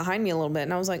like get behind me a little bit,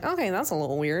 and I was like, okay, that's a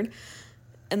little weird.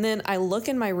 And then I look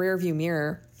in my rear view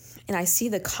mirror, and I see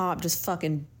the cop just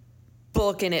fucking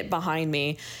booking it behind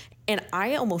me. And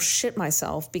I almost shit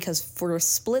myself because for a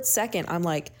split second, I'm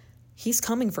like, he's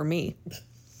coming for me.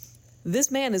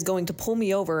 This man is going to pull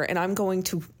me over and I'm going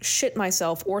to shit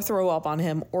myself or throw up on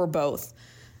him or both.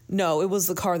 No, it was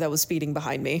the car that was speeding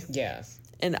behind me. Yeah.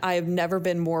 And I have never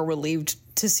been more relieved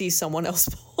to see someone else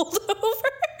pulled over.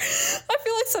 I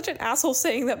feel like such an asshole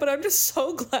saying that, but I'm just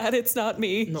so glad it's not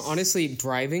me. No, honestly,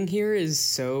 driving here is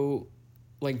so,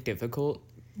 like, difficult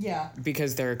Yeah.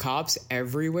 because there are cops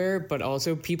everywhere, but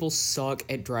also people suck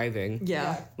at driving.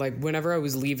 Yeah. Like, whenever I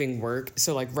was leaving work,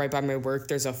 so, like, right by my work,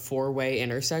 there's a 4-way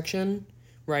intersection,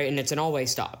 right? And it's an all-way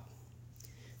stop.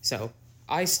 So,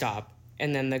 I stop,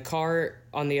 and then the car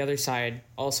on the other side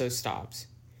also stops,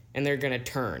 and they're gonna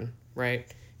turn, right?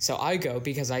 So I go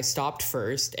because I stopped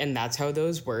first, and that's how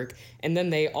those work. And then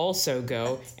they also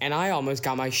go, and I almost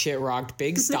got my shit rocked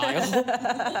big style.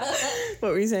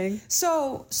 What were you saying?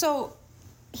 So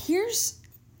here's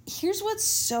what's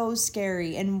so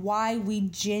scary and why we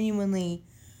genuinely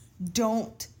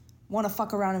don't want to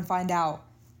fuck around and find out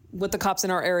With the cops in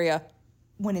our area.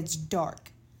 when it's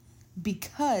dark.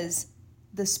 Because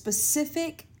the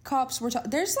specific cops we're talking,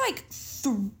 there's like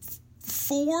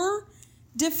 4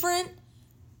 different,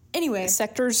 anyway,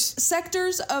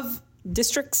 sectors of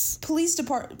Districts.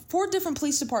 4 different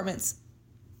police departments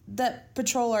that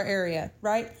patrol our area,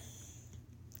 right?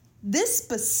 This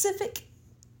specific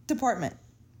department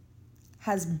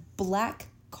has black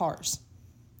cars.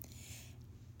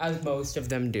 As most of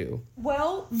them do.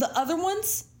 Well, the other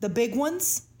ones, the big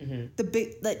ones, the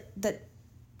big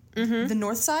the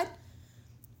north side,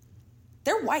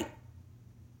 they're white.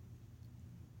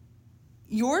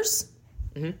 Yours,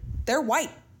 they're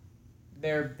white.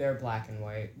 They're black and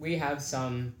white. We have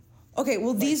some Okay,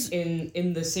 well these,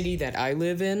 in the city that I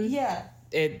live in. yeah.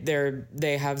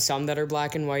 They have some that are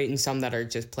black and white and some that are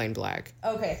just plain black.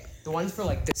 Okay, The ones for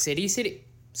like the city.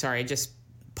 Sorry, I just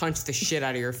punched the shit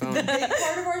out of your phone. big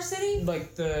part of our city.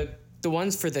 Like the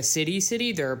ones for the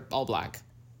city, they're all black.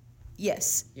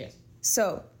 Yes. Yes.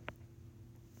 So,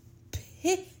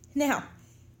 now,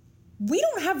 we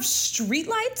don't have street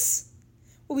lights.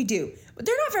 Well, we do, but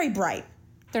they're not very bright.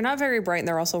 They're not very bright and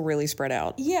they're also really spread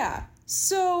out. Yeah,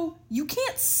 so you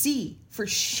can't see for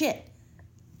shit.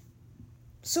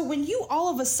 So when you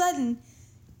all of a sudden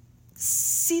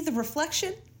see the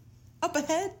reflection up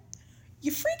ahead,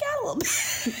 you freak out a little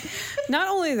bit. Not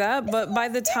only that, but by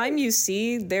the time you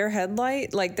see their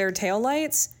headlight, like their tail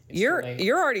lights, you're late.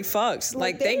 already fucked.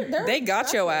 Like they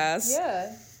got your ass.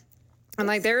 Yeah. And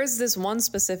like there is this one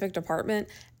specific department,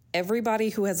 everybody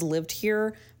who has lived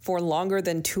here for longer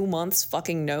than 2 months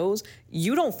fucking knows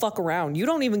you don't fuck around. You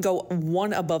don't even go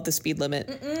one above the speed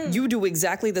limit. You do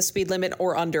exactly the speed limit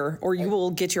or under, or you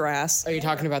will get your ass. Are you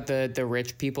talking about the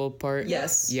rich people part?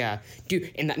 Yes. Yeah,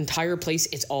 dude. In that entire place,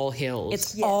 it's all hills.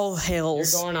 It's all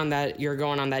hills. You're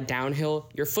going on that downhill.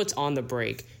 Your foot's on the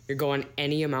brake. You're going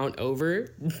any amount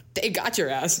over. They got your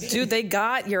ass, Dude, they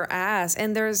got your ass.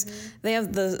 And they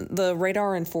have the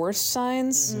radar enforced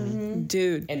signs.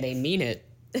 Dude. and they mean it.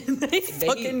 They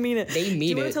fucking mean it. They mean Do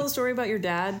you want it. to tell a story about your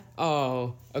dad?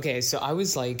 Oh, okay. So I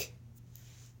was like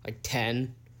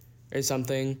 10 or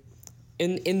something.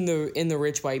 In the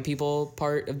rich white people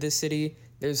part of this city,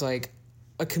 there's like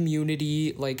a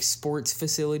community like sports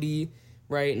facility,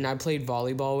 right? And I played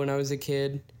volleyball when I was a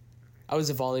kid. I was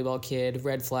a volleyball kid,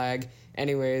 red flag.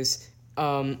 Anyways,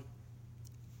 so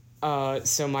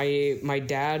my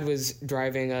dad was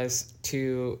driving us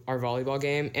to our volleyball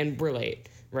game, and we're late,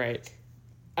 right?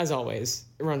 As always,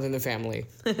 it runs in the family.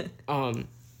 And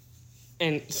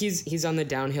he's on the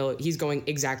downhill. He's going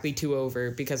exactly 2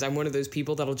 over because I'm one of those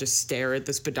people that'll just stare at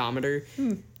the speedometer.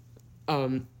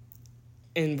 And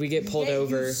we get pulled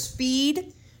over. You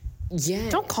speed. Yeah.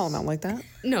 Don't call him out like that.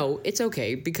 No, it's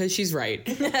okay because she's right.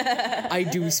 I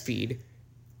do speed.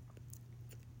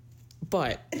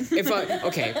 But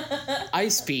I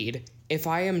speed. If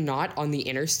I am not on the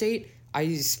interstate,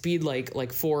 I speed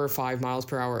like 4 or 5 miles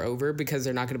per hour over because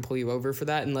they're not going to pull you over for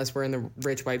that unless we're in the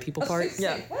rich white people part.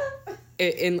 Yeah.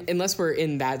 Unless we're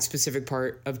in that specific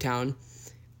part of town.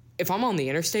 If I'm on the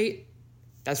interstate,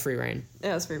 that's free reign.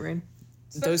 Yeah, that's free reign.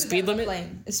 Those speed limit.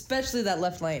 Especially that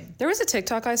left lane. There was a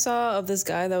TikTok I saw of this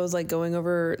guy that was like going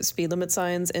over speed limit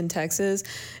signs in Texas,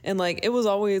 and like it was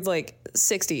always like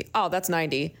 60. Oh, that's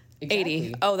 90. 80.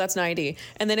 Exactly. Oh, that's 90.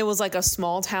 And then it was like a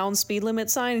small town speed limit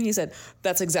sign, and he said,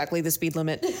 "That's exactly the speed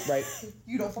limit. Right.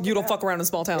 You don't fuck around in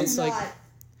small towns." It's like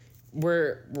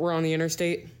we're on the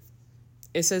interstate.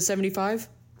 It says 75.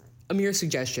 A mere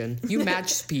suggestion. You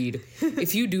match speed.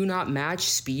 If you do not match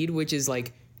speed, which is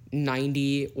like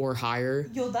 90 or higher,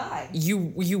 you'll die. you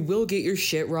will get your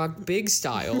shit rocked big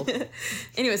style.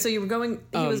 Anyway, so you were going.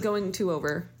 He was going 2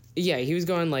 over. Yeah, he was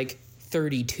going like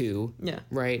 32. Yeah.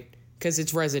 Right? Because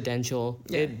it's residential.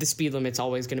 Yeah. The speed limit's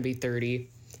always going to be 30.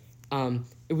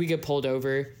 We get pulled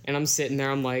over, and I'm sitting there.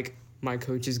 I'm like, my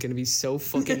coach is going to be so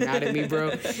fucking mad at me,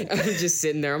 bro. I'm just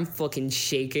sitting there. I'm fucking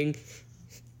shaking.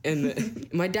 And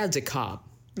my dad's a cop,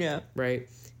 Yeah. right?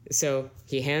 So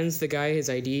he hands the guy his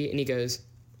ID, and he goes,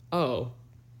 oh,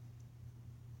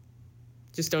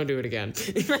 just don't do it again.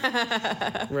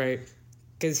 Right?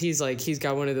 Because he's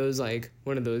got one of those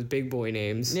big boy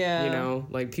names. Yeah. You know,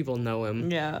 like people know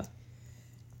him. Yeah.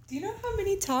 Do you know how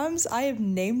many times I have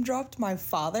name dropped my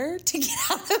father to get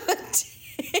out of a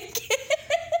ticket?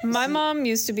 My mom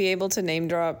used to be able to name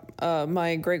drop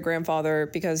my great grandfather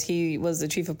because he was the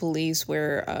chief of police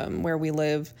where we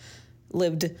lived.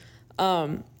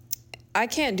 I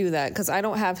can't do that because I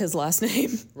don't have his last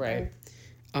name. Right.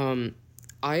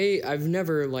 I've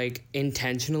never like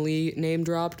intentionally name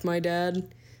dropped my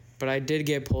dad, but I did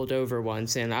get pulled over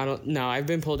once, and I've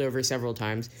been pulled over several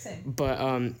times. Same.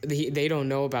 But they don't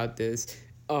know about this.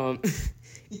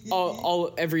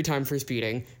 Every time for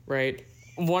speeding, right?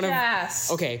 One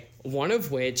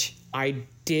of which I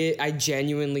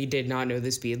genuinely did not know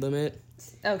the speed limit.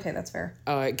 Okay, that's fair.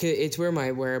 It's where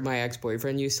my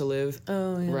ex-boyfriend used to live.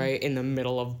 Oh, yeah. Right in the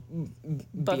middle of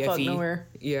Butt-fuck BFE. nowhere.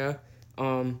 Yeah.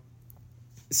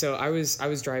 So I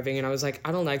was driving, and I was like,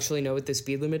 I don't actually know what the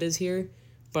speed limit is here,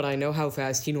 but I know how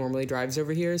fast he normally drives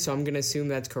over here, so I'm gonna assume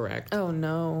that's correct. Oh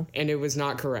no. And it was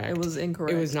not correct. It was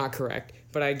incorrect. It was not correct.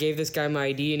 But I gave this guy my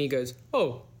ID, and he goes,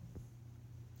 "Oh,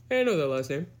 hey, I know that last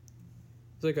name."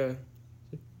 It's like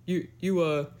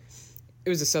it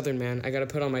was a Southern man. I gotta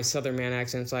put on my Southern man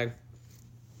accent. It's like,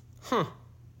 huh,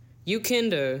 you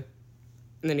kinda.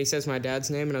 And then he says my dad's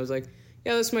name, and I was like,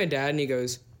 yeah, that's my dad. And he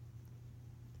goes,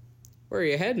 where are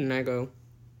you heading? And I go,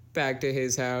 back to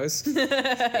his house.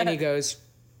 And he goes,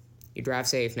 you drive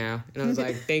safe now. And I was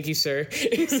like, thank you, sir.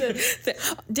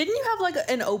 Didn't you have like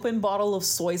an open bottle of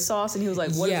soy sauce? And he was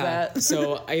like, "What is that?"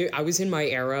 So I was in my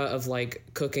era of like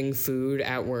cooking food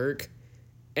at work,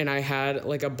 and I had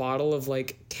like a bottle of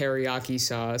like teriyaki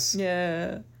sauce.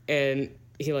 Yeah. And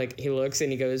he looks and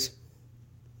he goes,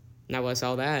 now what's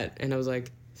all that? And I was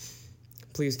like,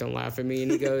 please don't laugh at me.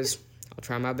 And he goes, I'll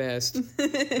try my best.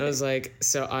 And I was like,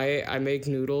 so I make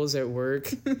noodles at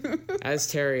work as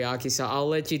teriyaki, so I'll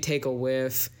let you take a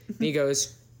whiff. And he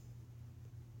goes,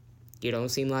 you don't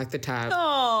seem like the type.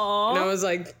 Aww. And I was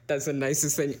like, that's the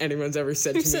nicest thing anyone's ever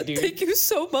said to me, dude. Thank you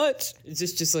so much. It's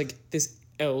just like this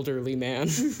elderly man.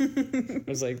 I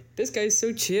was like, this guy's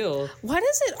so chill. Why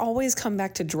does it always come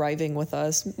back to driving with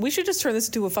us? We should just turn this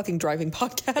into a fucking driving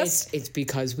podcast. It's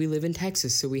because we live in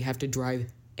Texas, so we have to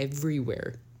drive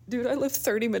everywhere. Dude, I live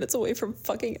 30 minutes away from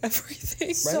fucking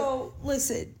everything. So,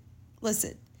 listen.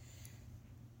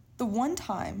 The one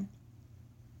time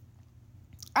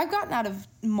I've gotten out of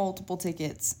multiple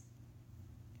tickets.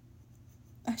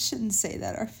 I shouldn't say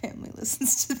that. Our family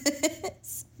listens to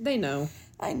this. They know.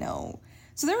 I know.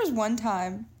 So there was one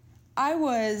time I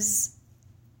was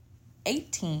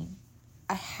 18.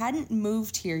 I hadn't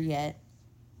moved here yet.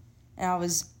 And I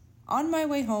was on my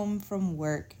way home from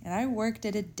work. And I worked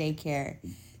at a daycare.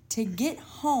 To get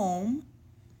home,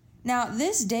 now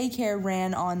this daycare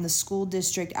ran on the school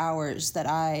district hours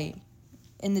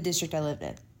in the district I lived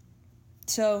in.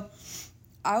 So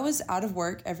I was out of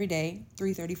work every day,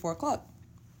 3:30, 4 o'clock.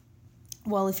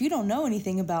 Well, if you don't know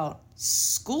anything about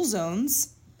school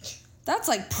zones, that's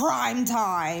like prime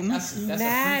time. That's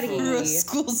Maddie. For a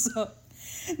school zone.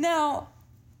 Now,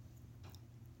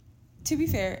 to be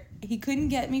fair, he couldn't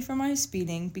get me for my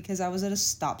speeding because I was at a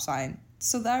stop sign.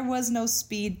 So there was no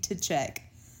speed to check.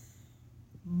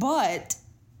 But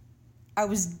I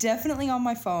was definitely on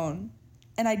my phone,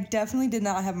 and I definitely did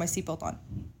not have my seatbelt on.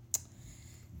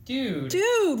 Dude,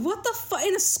 what the fuck?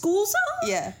 In a school zone?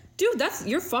 Yeah. Dude,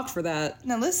 you're fucked for that.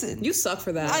 Now listen. You suck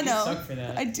for that. I know. suck for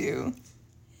that. I do.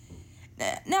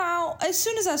 Now, as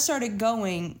soon as I started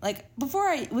going, like before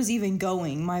I was even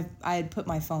going, I had put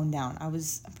my phone down. I'm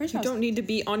pretty sure You don't need to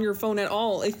be on your phone at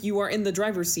all if you are in the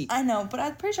driver's seat. I know, but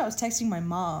I'm pretty sure I was texting my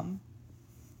mom.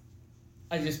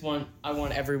 I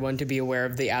want everyone to be aware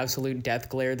of the absolute death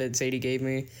glare that Sadie gave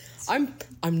me. I'm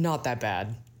not that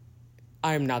bad.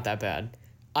 I am not that bad.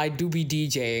 I do be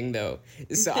DJing though,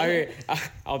 so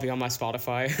I'll be on my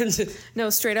Spotify. No,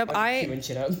 straight up, queuing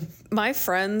shit up. my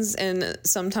friends and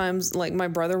sometimes like my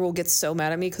brother will get so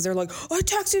mad at me because they're like, I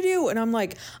texted you, and I'm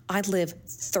like, I live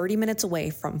 30 minutes away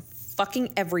from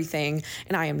fucking everything,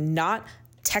 and I am not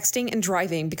texting and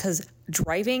driving because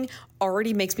driving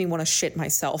already makes me want to shit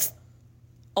myself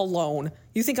alone.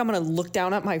 You think I'm gonna look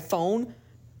down at my phone?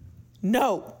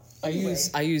 No. I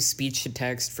use speech to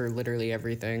text for literally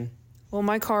everything. Well,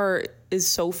 my car is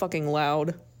so fucking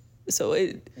loud. So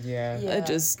it Yeah.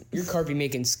 just Your car be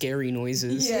making scary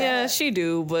noises. Yeah. yeah, she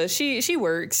do, but she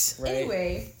works. Right?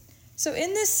 Anyway, so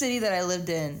in this city that I lived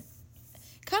in,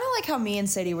 kind of like how me and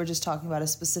Sadie were just talking about a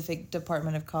specific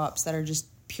department of cops that are just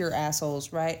pure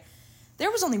assholes, right?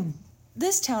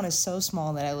 This town is so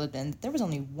small that I lived in, there was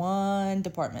only one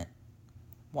department.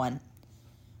 One.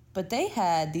 But they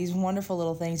had these wonderful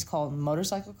little things called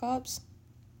motorcycle cops.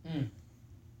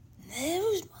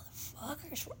 Those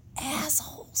motherfuckers were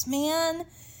assholes, man.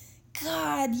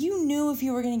 God, you knew if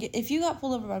you got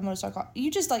pulled over by a motorcycle cop, you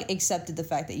just like accepted the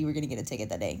fact that you were gonna get a ticket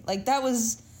that day. Like that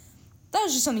was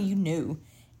just something you knew.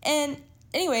 And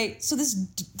anyway, so this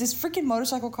freaking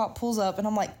motorcycle cop pulls up, and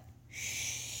I'm like,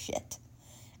 shit.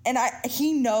 And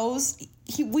he knows.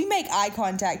 We make eye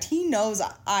contact. He knows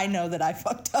I know that I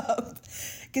fucked up,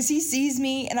 because he sees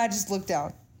me, and I just look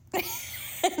down, and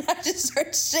I just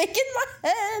start shaking my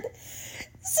head.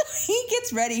 So he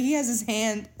gets ready. He has his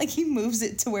hand, like he moves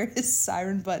it to where his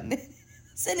siren button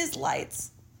is and his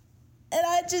lights. And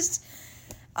I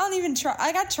don't even try.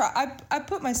 I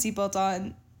put my seatbelt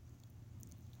on.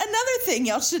 Another thing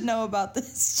y'all should know about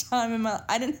this time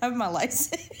I didn't have my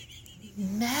license.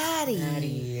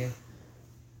 Maddie.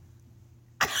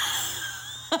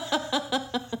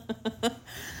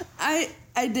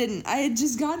 I didn't. I had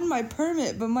just gotten my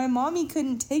permit, but my mommy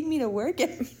couldn't take me to work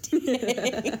every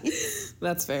day.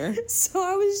 That's fair. So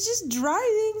I was just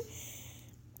driving,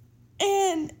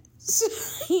 and so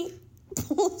he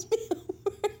pulls me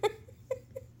over, and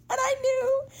I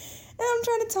knew, and I'm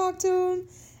trying to talk to him, and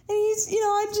he's,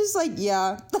 I'm just like,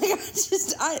 yeah, like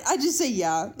I just say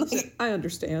yeah, like I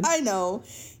understand. I know,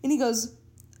 and he goes,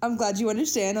 I'm glad you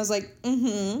understand. I was like,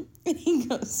 mm-hmm, and he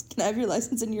goes, can I have your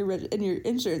license and your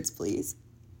insurance, please?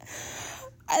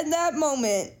 At that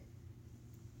moment,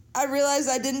 I realized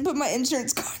I didn't put my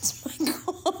insurance cards in my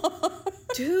car.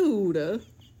 Dude.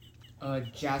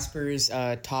 Jasper's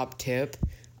top tip: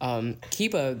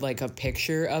 keep a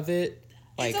picture of it,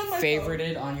 like on my favorite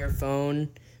it on your phone,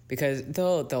 because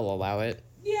they'll allow it.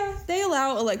 Yeah, they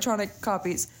allow electronic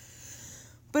copies.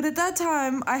 But at that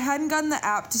time, I hadn't gotten the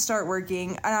app to start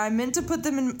working, and I meant to put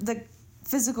them in the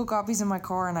physical copies in my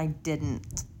car, and I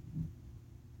didn't.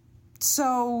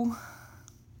 So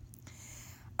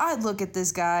I look at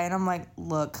this guy, and I'm like,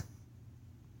 look,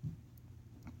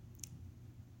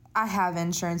 I have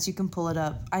insurance. You can pull it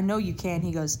up. I know you can.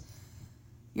 He goes,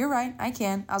 you're right. I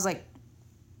can. I was like,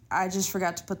 I just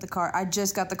forgot to put I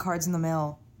just got the cards in the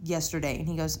mail yesterday. And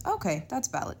he goes, okay, that's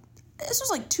valid. This was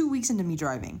like 2 weeks into me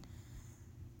driving.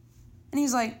 And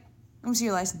he's like, let me see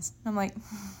your license. And I'm like,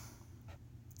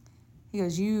 he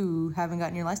goes, you haven't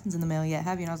gotten your license in the mail yet,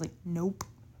 have you? And I was like, nope.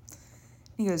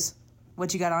 He goes,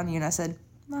 what you got on you? And I said,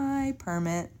 my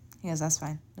permit. He goes, that's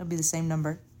fine. It'll be the same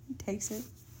number. He takes it.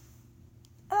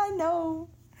 And I know.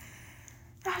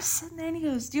 And I was sitting there, and he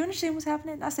goes, do you understand what's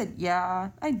happening? And I said,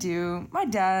 yeah, I do. My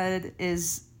dad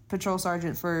is patrol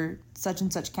sergeant for such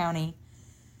and such county.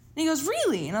 And he goes,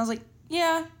 really? And I was like,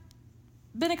 yeah,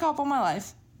 been a cop all my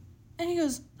life. And he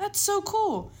goes, that's so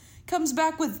cool. Comes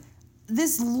back with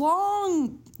this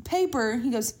long paper. He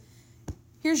goes,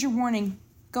 here's your warning.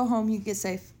 Go home. You get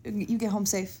safe. You get home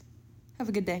safe. Have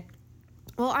a good day.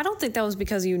 Well, I don't think that was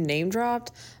because you name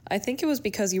dropped. I think it was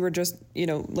because you were just,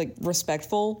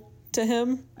 respectful to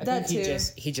him. I That think too.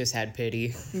 he just had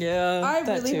pity. Yeah. I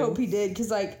that really too. hope he did, because,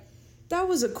 that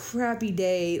was a crappy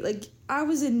day. I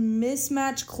was in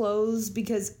mismatched clothes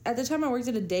because at the time I worked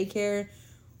at a daycare.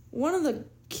 One of the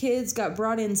kids got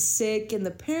brought in sick, and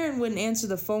the parent wouldn't answer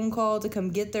the phone call to come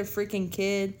get their freaking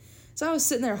kid. So I was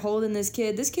sitting there holding this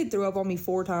kid. This kid threw up on me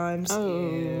 4 times.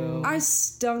 Oh. I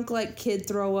stunk like kid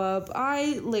throw up.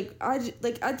 I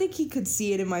think he could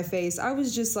see it in my face. I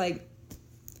was just like,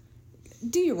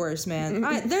 do your worst, man.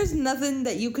 There's nothing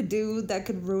that you could do that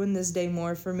could ruin this day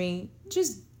more for me.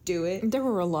 Just do it. There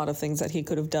were a lot of things that he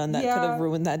could have done that Yeah. could have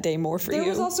ruined that day more for There you.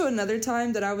 was also another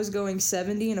time that I was going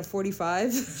 70 in a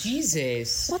 45.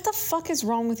 Jesus. What the fuck is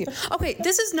wrong with you? Okay,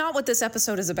 this is not what this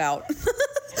episode is about.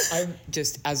 I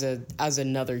just as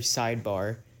another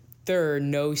sidebar, there are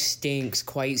no stinks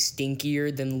quite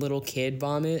stinkier than little kid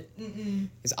vomit.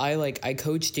 Because I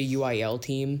coached a UIL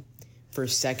team for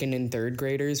 2nd and 3rd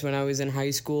graders when I was in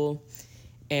high school,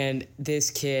 and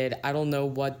this kid, I don't know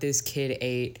what this kid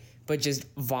ate, but just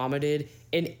vomited,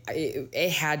 and it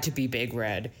had to be Big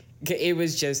Red. It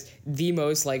was just the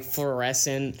most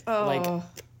fluorescent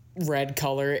red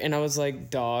color, and I was like,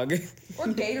 dog. Or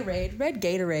Gatorade. Red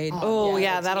Gatorade. Oh,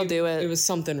 yeah, that'll do It it. was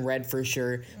something red for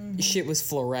sure. Shit was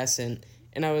fluorescent,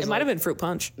 and I was It might have been fruit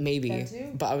punch. maybe, That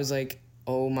too. but I was like,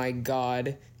 oh my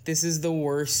god, this is the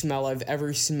worst smell I've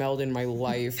ever smelled in my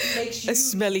life. Makes A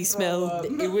smelly smell.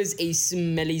 It was a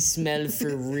smelly smell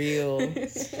for real.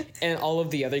 And all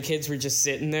of the other kids were just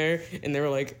sitting there and they were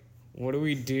like, what do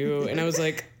we do? And I was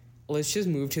like, let's just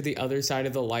move to the other side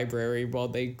of the library while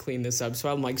they clean this up.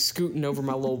 So I'm like scooting over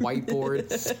my little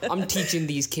whiteboard. I'm teaching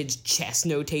these kids chess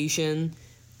notation,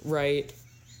 right?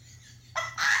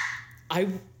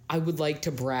 I would like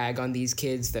to brag on these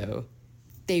kids though.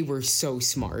 They were so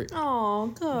smart. Oh,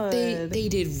 good. They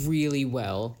did really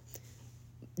well.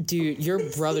 Dude, your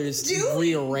brother's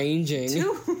rearranging.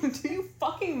 Do you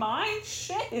fucking mind?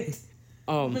 Shit.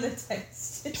 I'm gonna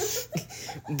text.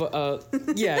 But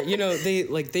yeah, you know, they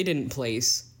didn't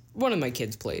place. One of my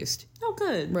kids placed, Oh,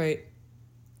 good. right?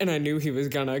 And I knew he was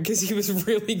gonna because he was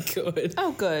really good.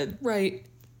 Oh, good. Right.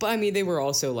 But I mean, they were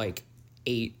also like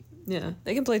 8. Yeah,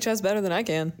 they can play chess better than I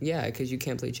can. Yeah, because you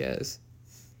can't play chess.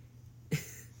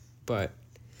 But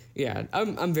yeah,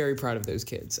 I'm very proud of those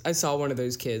kids. I saw one of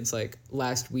those kids like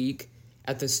last week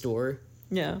at the store,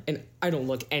 Yeah. and I don't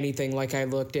look anything like I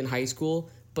looked in high school,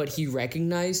 but he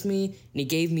recognized me and he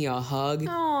gave me a hug.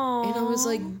 Aww. And I was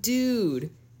like, dude,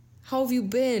 how have you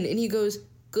been? And he goes,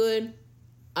 good.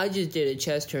 I just did a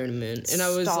chess tournament. And I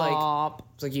was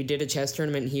like, you did a chess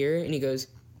tournament here? And he goes,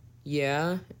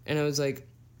 yeah. And I was like,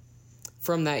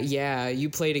 from that, yeah, you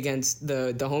played against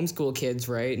the homeschool kids,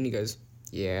 right? And he goes,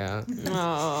 yeah.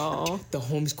 Oh. The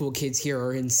homeschool kids here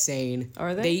are insane.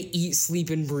 Are they? They eat, sleep,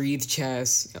 and breathe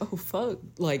chess. Oh, fuck.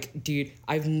 Like, dude,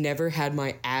 I've never had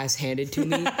my ass handed to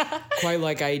me quite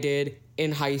like I did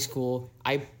in high school.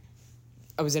 I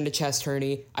was in a chess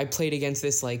tourney. I played against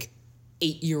this, like,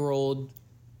 8-year-old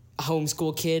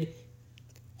homeschool kid.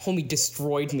 Homie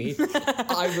destroyed me.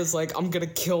 I was like, I'm gonna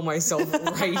kill myself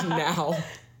right now.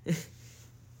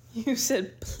 You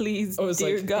said, please, I was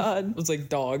dear like, God. I was like,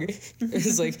 dog. It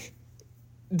was like,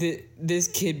 this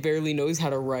kid barely knows how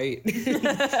to write.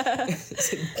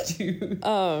 It's like, dude.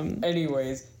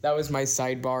 Anyways, that was my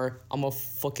sidebar. I'm a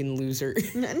fucking loser.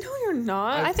 No, you're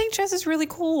not. I think chess is really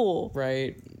cool.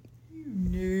 Right?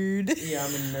 Nerd. Yeah,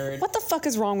 I'm a nerd. What the fuck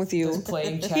is wrong with you? Does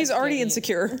playing chess He's already get me-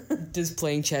 insecure. Does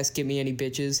playing chess get me any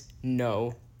bitches?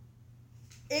 No.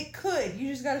 It could. You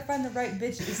just gotta find the right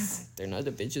bitches. They're not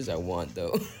the bitches I want,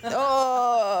 though.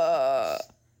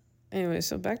 Anyway,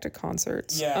 so back to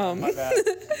concerts. my bad.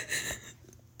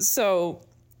 So,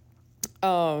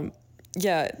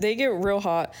 yeah, they get real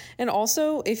hot. And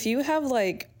also, if you have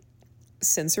like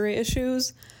sensory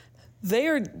issues, they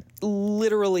are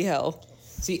literally hell.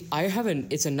 See,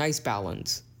 it's a nice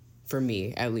balance for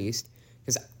me, at least,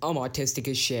 because I'm autistic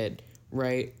as shit,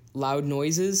 right? Loud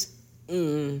noises,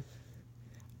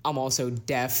 I'm also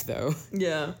deaf, though.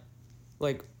 Yeah.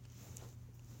 Like,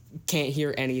 can't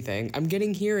hear anything. I'm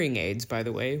getting hearing aids, by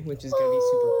the way, which is gonna be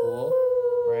super cool,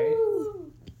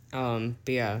 right?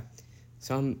 But yeah,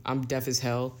 so I'm deaf as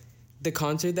hell. The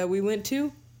concert that we went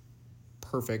to,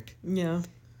 perfect. Yeah.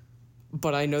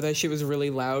 But I know that shit was really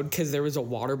loud because there was a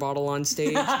water bottle on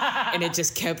stage, and it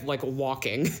just kept like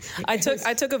walking. I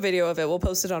took a video of it. We'll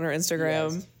post it on our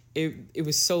Instagram. Yes. It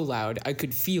was so loud. I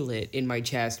could feel it in my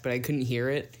chest, but I couldn't hear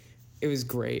it. It was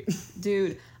great.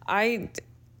 Dude, I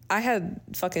had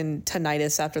fucking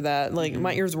tinnitus after that. Like,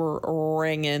 my ears were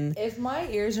ringing. If my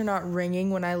ears are not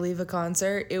ringing when I leave a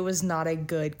concert, it was not a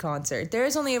good concert.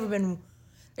 There's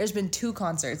been 2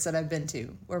 concerts that I've been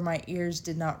to where my ears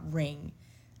did not ring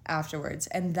afterwards.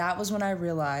 And that was when I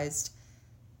realized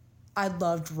I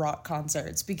loved rock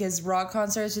concerts, because rock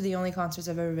concerts are the only concerts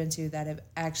I've ever been to that have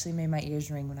actually made my ears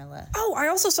ring when I left. Oh,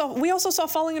 we also saw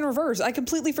Falling in Reverse. I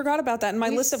completely forgot about that in my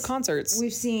list of concerts.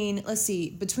 We've seen, let's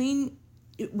see,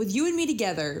 with you and me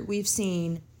together, we've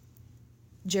seen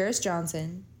Jairus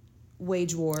Johnson,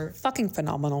 Wage War. Fucking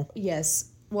phenomenal.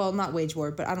 Yes. Well, not Wage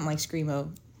War, but I don't like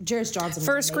Screamo. Jairus Johnson.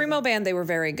 For a was amazing. Screamo band, they were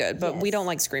very good, but we Yes. don't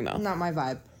like Screamo. Not my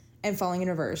vibe. And Falling in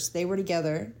Reverse. They were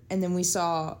together, and then we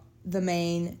saw the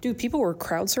main Dude, people were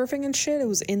crowd surfing and shit. It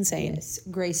was insane.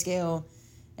 Grayscale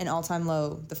and All Time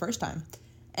Low the first time.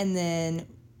 And then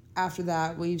after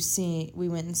that, we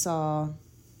went and saw,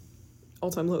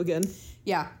 All Time Low again.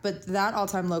 yeah, but that All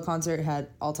Time Low concert had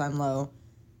All Time Low,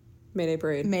 Mayday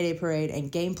Parade. Mayday Parade,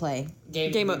 and Gameplay.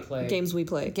 Games we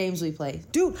play. Games we play.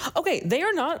 Dude, okay, they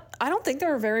are not, I don't think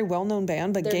they're a very well-known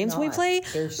band, but Games We not. Play,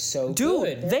 They're so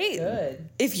dude, good. they, Good.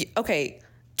 if you, okay,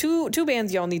 two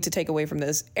bands y'all need to take away from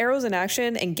this: Arrows in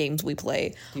Action and Games We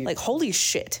Play. Like, holy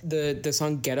shit. The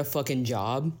song "Get a Fucking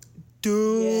Job,"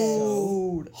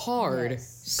 Dude. hard.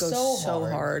 Goes so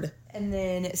hard. And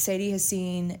then Sadie has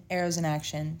seen Arrows in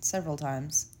Action several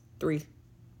times. 3.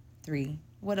 3.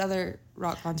 What other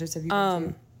rock concerts have you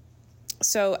been to?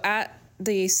 So at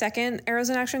the second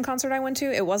Arrows in Action concert I went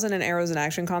to, it wasn't an Arrows in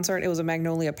Action concert. It was a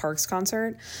Magnolia Parks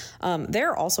concert.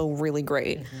 They're also really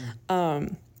great.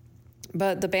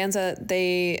 But the bands that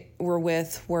they were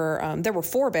with were, there were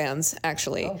 4 bands,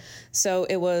 actually. Oh. So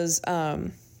it was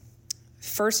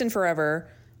First and Forever,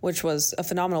 which was a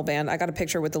phenomenal band. I got a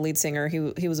picture with the lead singer.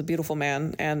 He was a beautiful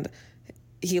man, and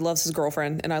he loves his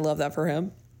girlfriend, and I love that for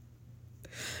him.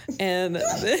 And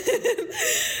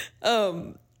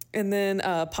then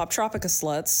Pop Tropica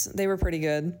Sluts. They were pretty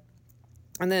good.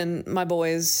 And then my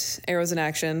boys, Arrows in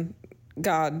Action.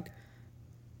 God.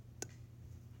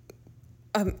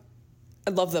 I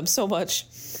love them so much.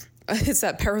 It's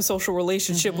that parasocial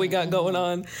relationship we got going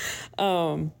on.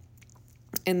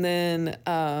 And then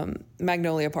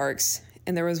Magnolia Parks.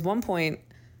 And there was one point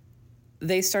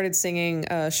they started singing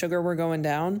Sugar We're Going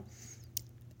Down.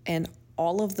 And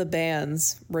all of the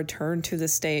bands returned to the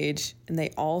stage and they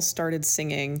all started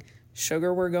singing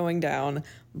Sugar We're Going Down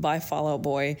by Fall Out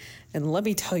Boy. And let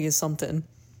me tell you something.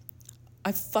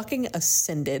 I fucking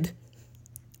ascended.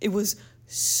 It was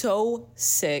so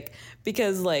sick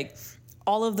because like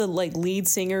all of the like lead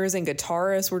singers and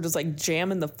guitarists were just like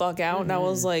jamming the fuck out. And I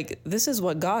was like, this is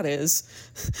what God is.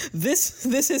 This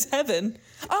is heaven.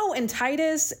 Oh, and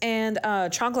Titus and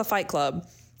Chancla Fight Club.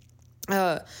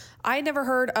 I never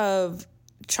heard of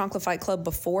Chancla Fight Club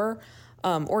before,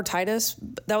 or Titus.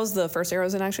 That was the first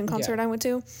Arrows in Action concert I went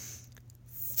to.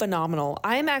 Phenomenal.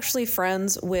 I am actually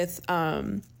friends with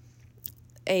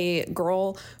a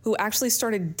girl who actually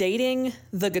started dating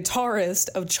the guitarist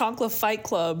of Chancla Fight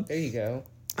Club. There you go.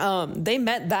 They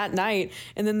met that night,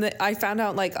 and then I found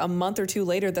out like a month or 2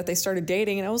 later that they started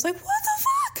dating, and I was like, what the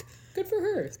fuck? Good for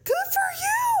her. Good for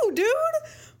you, dude.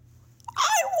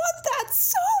 I want that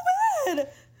so bad.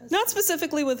 Not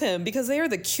specifically with him, because they are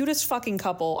the cutest fucking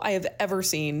couple I have ever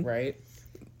seen. Right.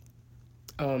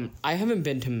 I haven't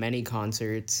been to many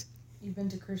concerts. You've been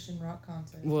to Christian rock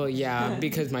concerts. Well, yeah,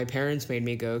 because my parents made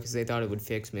me go because they thought it would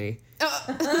fix me.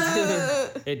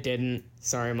 It didn't.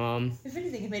 Sorry, Mom. If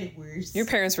anything, it made it worse. Your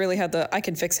parents really had the I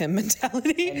can fix him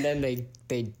mentality. And then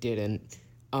they didn't.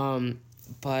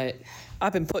 But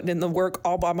I've been putting in the work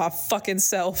all by my fucking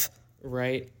self.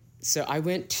 Right. So I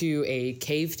went to a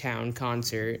Cavetown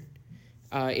concert.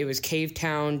 It was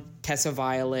Cavetown, Tessa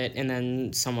Violet, and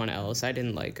then someone else. I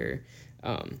didn't like her.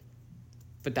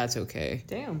 But that's okay.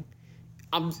 Damn.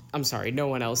 I'm sorry, no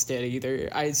one else did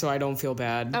either. So I don't feel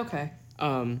bad. Okay.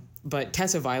 But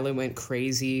Tessa Violet went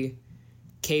crazy.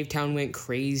 Cavetown went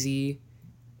crazy.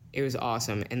 It was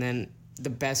awesome. And then the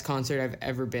best concert I've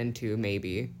ever been to,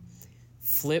 maybe.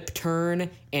 Flip Turn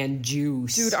and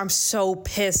Juice. Dude, I'm so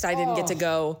pissed I didn't get to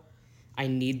go. I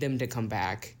need them to come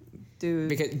back. Dude.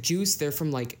 Because Juice, they're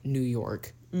from like New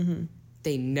York. Mm-hmm.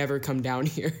 They never come down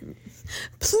here.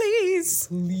 Please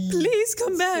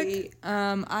come back. See,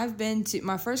 I've been to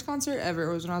my first concert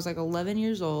ever was when I was like 11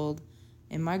 years old,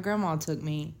 and my grandma took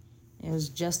me. It was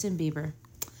Justin Bieber,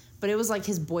 but it was like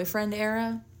his boyfriend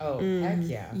era. Oh, heck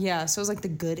yeah. Yeah, so it was like the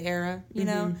good era, you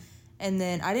know. And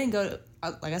then I didn't go.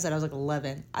 Like I said, I was like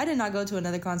 11. I did not go to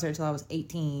another concert until I was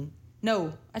 18.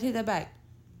 No, I take that back.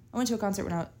 I went to a concert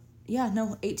when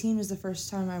 18 was the first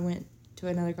time I went to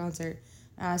another concert.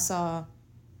 And I saw.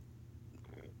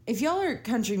 If y'all are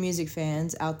country music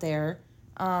fans out there,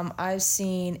 I've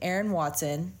seen Aaron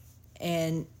Watson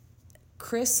and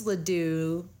Chris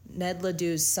Ledoux, Ned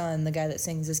Ledoux's son, the guy that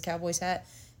sings this Cowboys hat.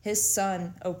 His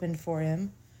son opened for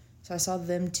him, so I saw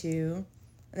them too.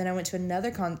 And then I went to another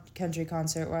country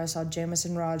concert where I saw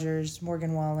Jamison Rogers,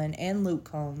 Morgan Wallen, and Luke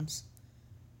Combs.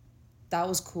 That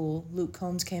was cool. Luke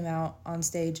Combs came out on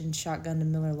stage and shotgunned a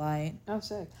Miller Lite. Oh,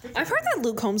 sick. I've heard that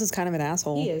Luke Combs is kind of an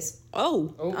asshole. He is.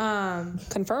 Oh.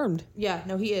 Confirmed. Yeah,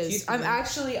 no, he is.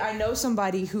 I know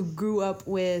somebody who grew up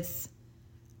with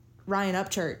Ryan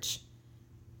Upchurch.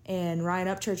 And Ryan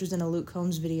Upchurch was in a Luke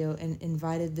Combs video and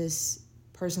invited this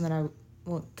person that I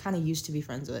kind of used to be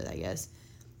friends with, I guess.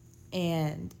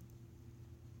 And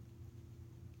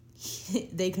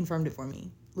they confirmed it for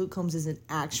me. Luke Combs is an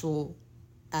actual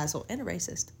asshole and a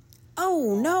racist.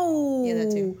 Oh, no. Yeah,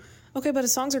 that too. Okay, but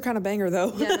his songs are kind of banger,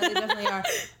 though. Yeah, no, they definitely are.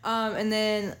 And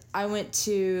then I went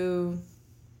to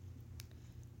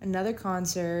another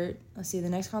concert. Let's see, the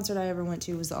next concert I ever went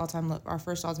to was our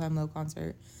first All-Time Low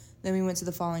concert. Then we went to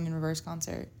the Falling in Reverse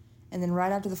concert. And then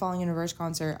right after the Falling in Reverse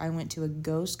concert, I went to a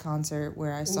Ghost concert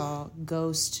where I saw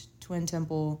Ghost, Twin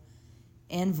Temple,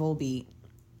 and Volbeat.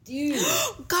 Dude.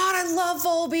 God, I love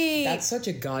Volbeat. That's such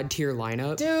a god tier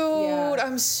lineup. Dude, yeah.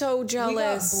 I'm so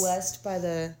jealous. We got blessed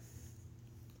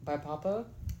By Papa?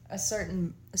 a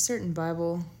certain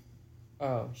Bible.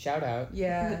 Oh, shout out.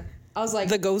 Yeah. I was like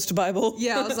The Ghost Bible.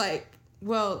 Yeah, I was like,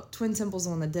 Well, Twin Temple's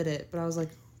the one that did it, but I was like,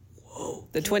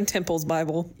 The Twin Temples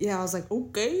Bible. yeah, I was like,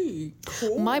 okay,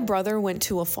 cool. My brother went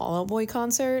to a Fall Out Boy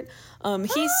concert.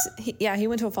 He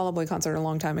went to a Fall Out Boy concert a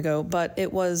long time ago, but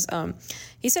it was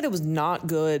he said it was not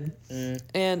good.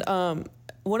 And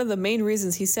one of the main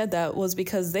reasons he said that was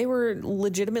because they were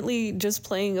legitimately just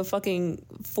playing a fucking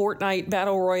Fortnite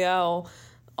battle royale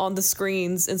on the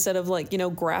screens instead of like,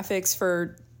 graphics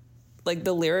for like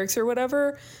the lyrics or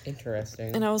whatever.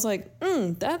 Interesting. And I was like,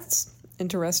 that's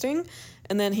interesting.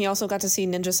 And then he also got to see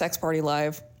Ninja Sex Party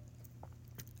live.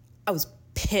 I was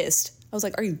pissed. I was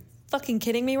like, are you fucking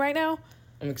kidding me right now?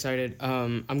 I'm excited.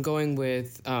 I'm going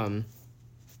with a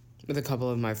couple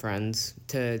of my friends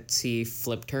to see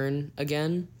Flip Turn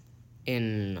again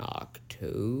in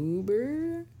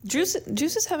October. Juice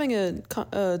is having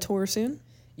a tour soon.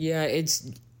 Yeah, it's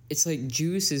like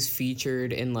Juice is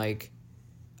featured in like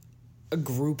a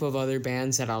group of other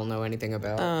bands that I don't know anything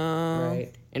about.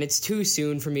 Right? And it's too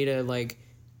soon for me to like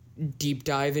deep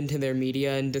dive into their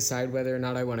media and decide whether or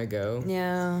not I want to go.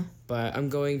 Yeah. But I'm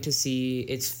going to see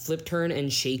it's Flip Turn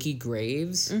and Shaky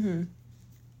Graves. Mm-hmm.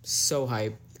 So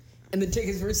hype. And the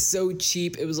tickets were so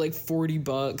cheap. It was like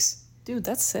 $40. Dude,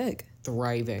 that's sick.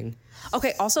 Thriving.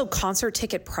 Okay, also concert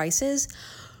ticket prices.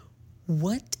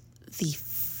 What the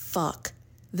fuck?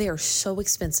 They are so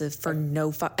expensive for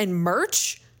no fuck. And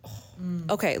merch?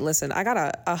 Okay, listen, I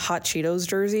got a Hot Cheetos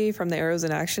jersey from the Arrows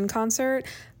in Action concert.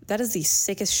 That is the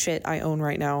sickest shit I own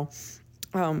right now.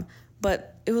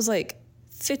 But it was like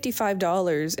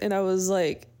 $55, and I was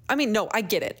like, I mean, no, I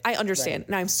get it. I understand,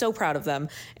 and I'm so proud of them.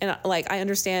 And like, I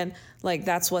understand, like,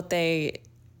 that's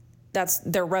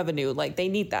their revenue. Like, they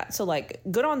need that. So like,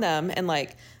 good on them, and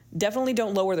like, definitely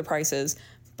don't lower the prices.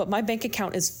 But my bank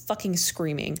account is fucking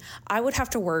screaming. I would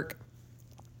have to work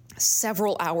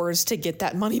several hours to get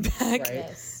that money back. Right.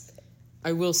 Yes.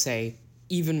 I will say,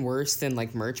 even worse than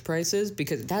like merch prices,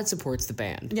 because that supports the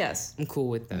band. Yes. I'm cool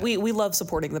with that. We love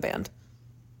supporting the band.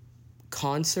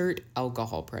 Concert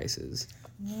alcohol prices.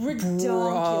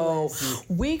 Ridiculous.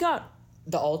 We got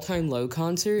The all-time low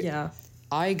concert. yeah.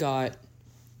 I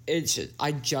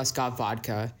just got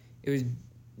vodka. It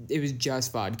was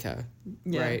just vodka.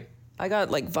 Yeah. Right? I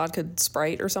got like vodka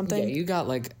Sprite or something. Yeah, you got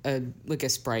like a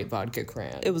Sprite vodka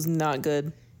cran. It was not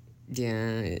good.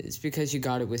 Yeah, it's because you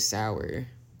got it with sour.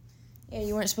 Yeah,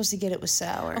 you weren't supposed to get it with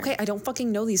sour. Okay, I don't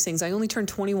fucking know these things. I only turned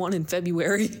 21 in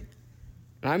February.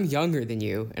 And I'm younger than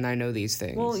you, and I know these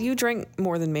things. Well, you drank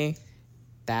more than me.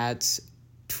 That's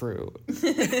true.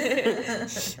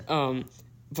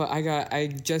 But I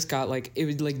just got like, it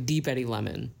was like Deep Eddy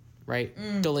lemon, right?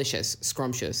 Delicious,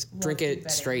 scrumptious. Drink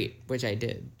it straight, which I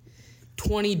did.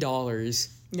 $20.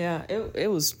 Yeah, it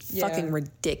was fucking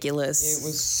ridiculous. It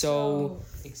was so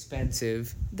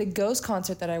expensive. The Ghost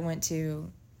concert that I went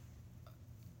to,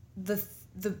 the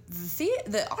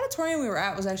auditorium we were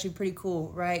at was actually pretty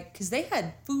cool, right? Because they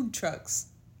had food trucks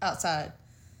outside.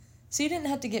 So you didn't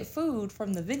have to get food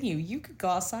from the venue. You could go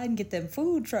outside and get them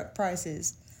food truck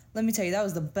prices. Let me tell you, that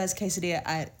was the best quesadilla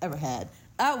I had ever had.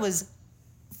 That was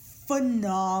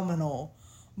phenomenal.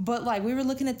 But like, we were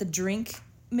looking at the drink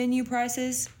menu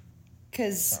prices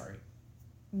because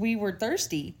we were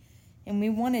thirsty and we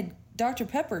wanted Dr.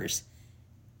 Peppers.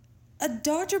 A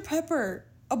Dr. Pepper,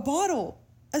 a bottle,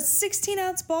 a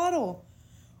 16-ounce bottle,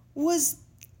 was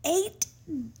 $8.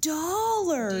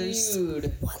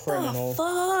 Dude, criminal. The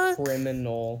fuck?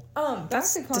 Criminal. That's Back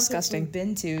to concerts disgusting. we've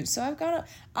been to. So I've got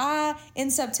in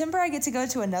September I get to go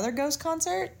to another Ghost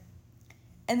concert,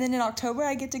 and then in October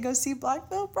I get to go see Black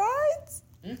Veil Brides.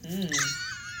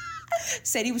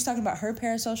 Sadie was talking about her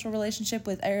parasocial relationship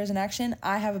with Arrows in Action.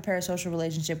 I have a parasocial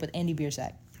relationship with Andy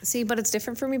Biersack. See, but it's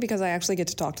different for me because I actually get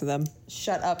to talk to them.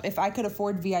 Shut up. If I could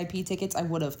afford VIP tickets, I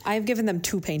would have. I have given them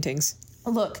 2 paintings.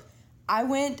 Look, I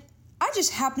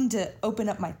just happened to open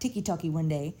up my TikTok one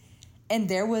day, and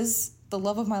there was the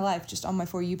love of my life just on my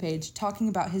For You page talking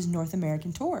about his North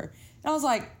American tour. And I was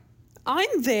like,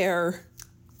 I'm there.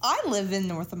 I live in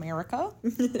North America.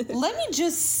 Let me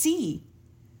just see.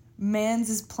 Mans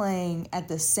is playing at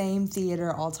the same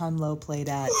theater All Time Low played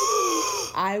at.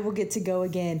 I will get to go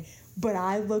again. But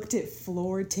I looked at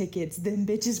floor tickets. Them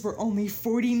bitches were only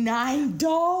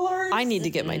 $49. I need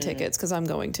to get my tickets because I'm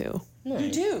going to.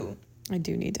 You do? I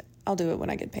do need to. I'll do it when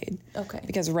I get paid. Okay.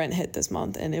 Because rent hit this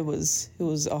month and it was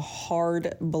a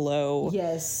hard blow.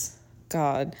 Yes.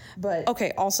 God. But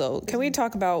Okay, also, can we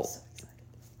talk about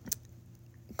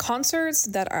concerts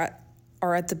that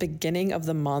are at the beginning of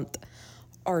the month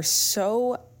are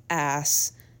so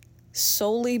ass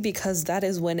solely because that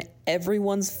is when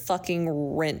everyone's fucking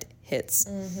rent hits.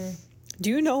 Do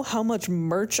you know how much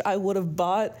merch I would have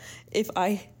bought if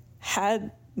I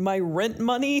had my rent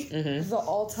money. The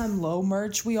all-time low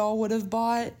merch we all would have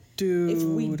bought. Dude. If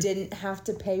we didn't have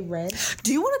to pay rent.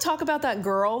 Do you want to talk about that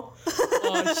girl?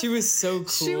 Oh, she was so cool.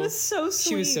 She was so sweet.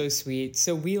 She was so sweet.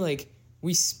 So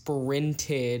we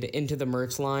sprinted into the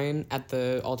merch line at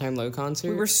the All Time Low concert.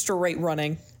 We were straight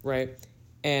running. Right.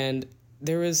 And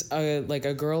there was a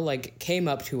girl came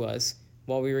up to us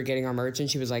while we were getting our merch,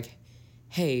 and she was like,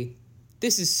 "Hey,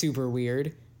 this is super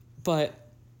weird, but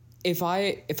if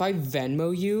I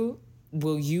Venmo you,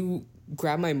 will you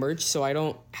grab my merch so I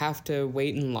don't have to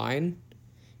wait in line?"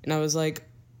 And I was like,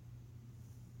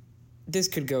 this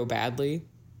could go badly.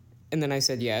 And then I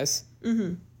said yes.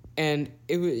 Mm-hmm. And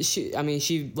it was she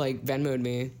Venmoed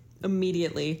me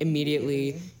Immediately. And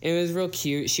it was real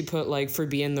cute. She put for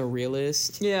being the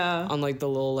realist. Yeah. On the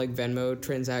little Venmo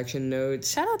transaction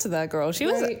notes. Shout out to that girl. She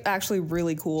was actually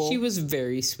really cool. She was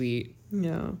very sweet.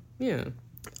 Yeah. Yeah.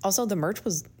 Also, the merch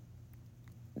was,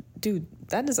 dude,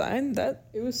 that design,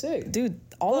 It was sick. dude,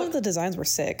 all of the designs were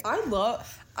sick.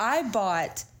 I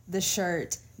bought the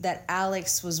shirt that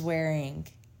Alex was wearing.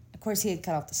 Of course, he had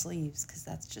cut off the sleeves because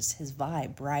that's just his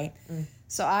vibe, right?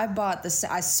 So I bought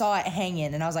I saw it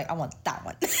hanging, and I was like, I want that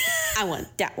one. I want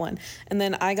that one. And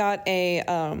then I got a,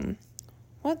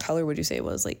 what color would you say it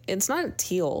was? It's not a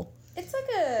teal. It's like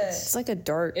a It's a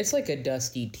dark. It's like a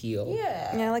dusty teal.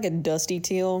 yeah. Like a dusty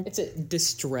teal. It's a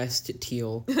distressed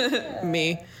teal.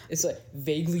 Me. It's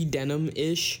vaguely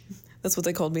denim-ish. That's what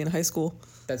they called me in high school.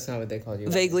 That's not what they called you.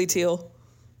 Vaguely teal.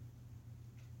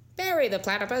 Barry the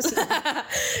platypus.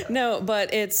 No,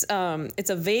 but it's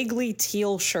a vaguely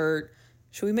teal shirt.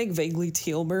 Should we make vaguely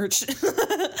teal merch? In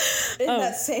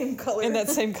that same color. In that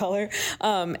same color.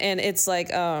 And it's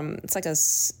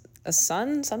a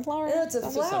sunflower? No, it's a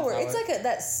flower. sunflower. It's like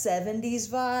that 70s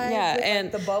vibe. Yeah, with,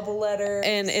 and the bubble letter.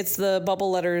 And it's the bubble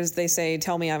letters. They say,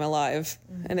 "Tell me I'm alive,"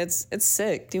 and it's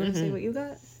sick. Do you want to see what you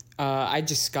got? I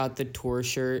just got the tour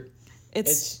shirt.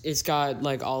 It's got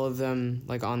all of them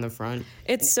on the front.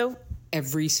 It's so.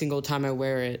 Every single time I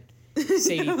wear it,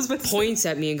 Sadie points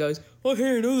at me and goes, "Oh,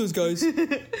 hey, I know those guys."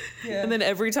 And then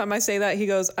every time I say that, he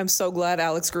goes, "I'm so glad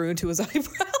Alex grew into his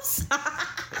eyebrows."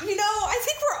 I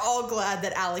think we're all glad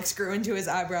that Alex grew into his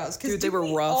eyebrows. Dude, they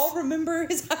were rough. All remember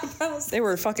his eyebrows. They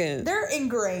were fucking. They're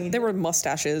ingrained. They were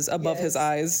mustaches above his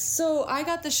eyes. So I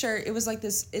got the shirt. It was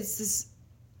this. It's this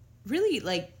really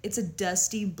it's a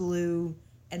dusty blue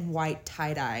and white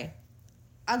tie dye.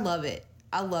 I love it.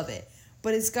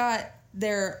 But it's got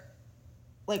their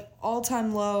all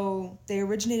time low. They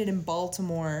originated in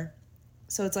Baltimore,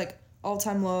 so it's all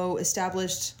time low,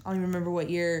 established. I don't even remember what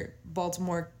year.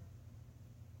 Baltimore,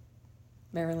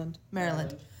 Maryland.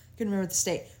 Couldn't remember the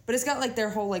state, but it's got their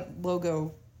whole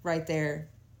logo right there.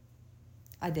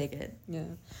 I dig it. Yeah.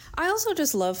 I also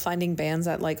just love finding bands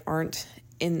that aren't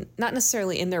not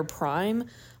necessarily in their prime,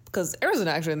 because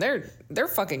Arizona Action, they're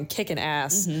fucking kicking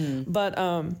ass, but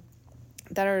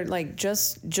that are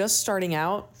just starting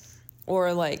out,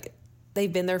 or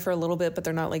they've been there for a little bit but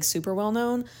they're not super well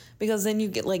known, because then you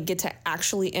get to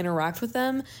actually interact with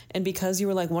them, and because you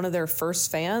were one of their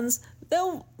first fans,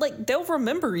 they'll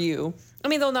remember you. I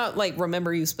mean, they'll not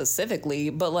remember you specifically,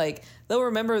 but they'll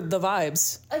remember the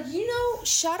vibes.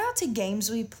 Shout out to Games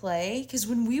We Play, because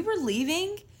when we were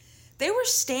leaving, they were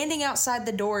standing outside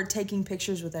the door taking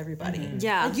pictures with everybody.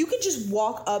 Yeah. You could just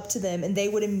walk up to them and they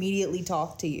would immediately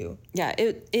talk to you. Yeah,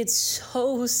 it's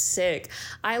so sick.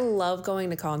 I love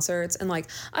going to concerts, and I've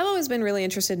always been really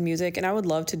interested in music, and I would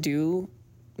love to do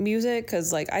music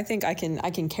because I think I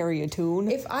can carry a tune.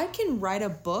 If I can write a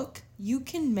book, you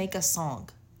can make a song.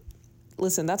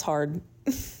 Listen, that's hard.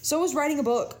 So is writing a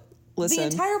book. Listen. The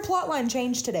entire plot line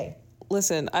changed today.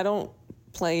 Listen, I don't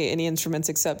play any instruments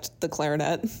except the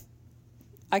clarinet.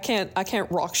 I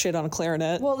can't rock shit on a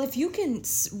clarinet. Well, if you can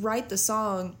write the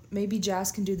song, maybe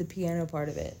Jazz can do the piano part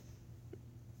of it.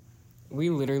 We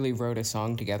literally wrote a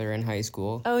song together in high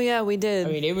school. Oh yeah, we did.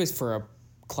 I mean, it was for a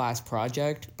class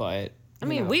project, but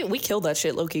we killed that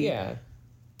shit, low-key. Yeah.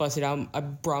 Busted out. I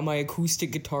brought my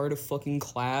acoustic guitar to fucking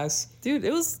class. Dude,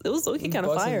 it was low-key kind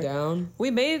of fire. Down. We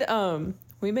made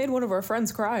one of our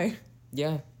friends cry.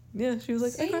 Yeah. Yeah, she was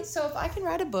like, See? okay. So if I can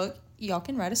write a book, y'all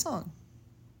can write a song.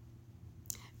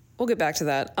 We'll get back to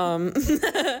that.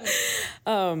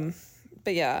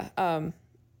 But yeah,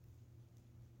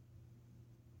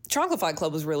 Chocolate Fight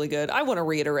Club was really good. I want to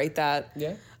reiterate that.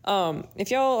 Yeah. If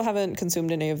y'all haven't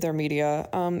consumed any of their media,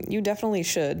 you definitely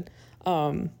should.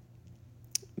 But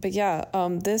yeah,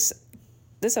 this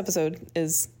episode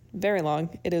is very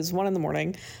long. It is 1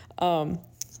 a.m.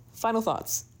 Final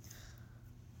thoughts.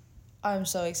 I'm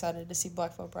so excited to see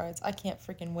Black Veil Brides. I can't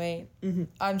freaking wait. Mm-hmm.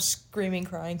 I'm screaming,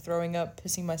 crying, throwing up,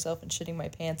 pissing myself, and shitting my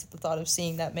pants at the thought of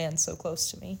seeing that man so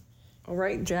close to me. All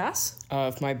right, Jazz.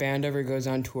 If my band ever goes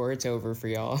on tour, it's over for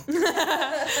y'all.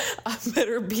 I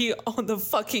better be on the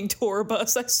fucking tour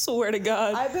bus. I swear to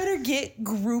God. I better get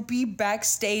groupie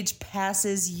backstage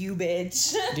passes, you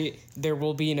bitch. There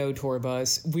will be no tour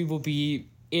bus. We will be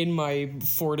in my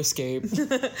Ford Escape.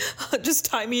 Just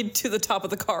tie me to the top of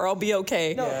the car. I'll be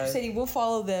okay. No, Yeah. Sadie, we'll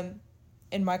follow them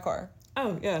in my car.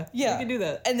 Oh, yeah. Yeah. You can do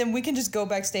that. And then we can just go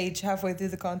backstage halfway through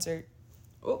the concert.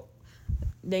 Oh.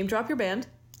 Name drop your band.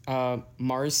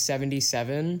 Mars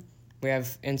 77. We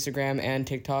have Instagram and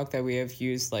TikTok that we have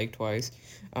used like twice.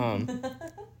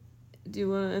 Do you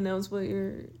want to announce what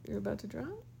you're about to drop?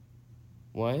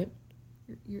 What?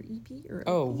 Your EP? Or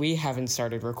Oh, we haven't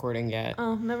started recording yet.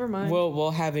 Oh, never mind.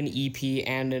 We'll have an EP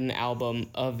and an album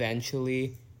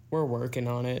eventually. We're working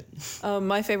on it.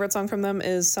 My favorite song from them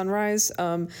is Sunrise.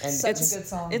 And Such a good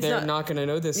song. It's they're not- not gonna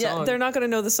know this Yeah, song. they're not going to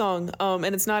know the song, and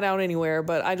it's not out anywhere,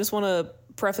 but I just want to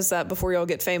preface that before y'all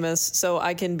get famous so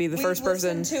I can be the first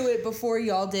person. listened to it before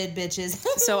y'all did, bitches.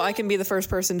 So I can be the first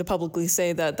person to publicly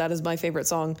say that that is my favorite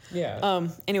song. Yeah.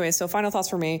 Anyway, so final thoughts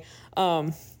for me.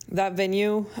 That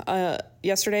venue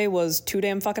yesterday was too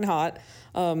damn fucking hot.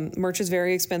 Merch is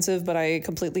very expensive, but I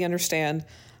completely understand.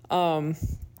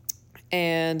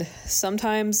 And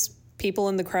sometimes people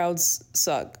in the crowds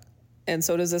suck, and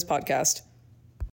so does this podcast.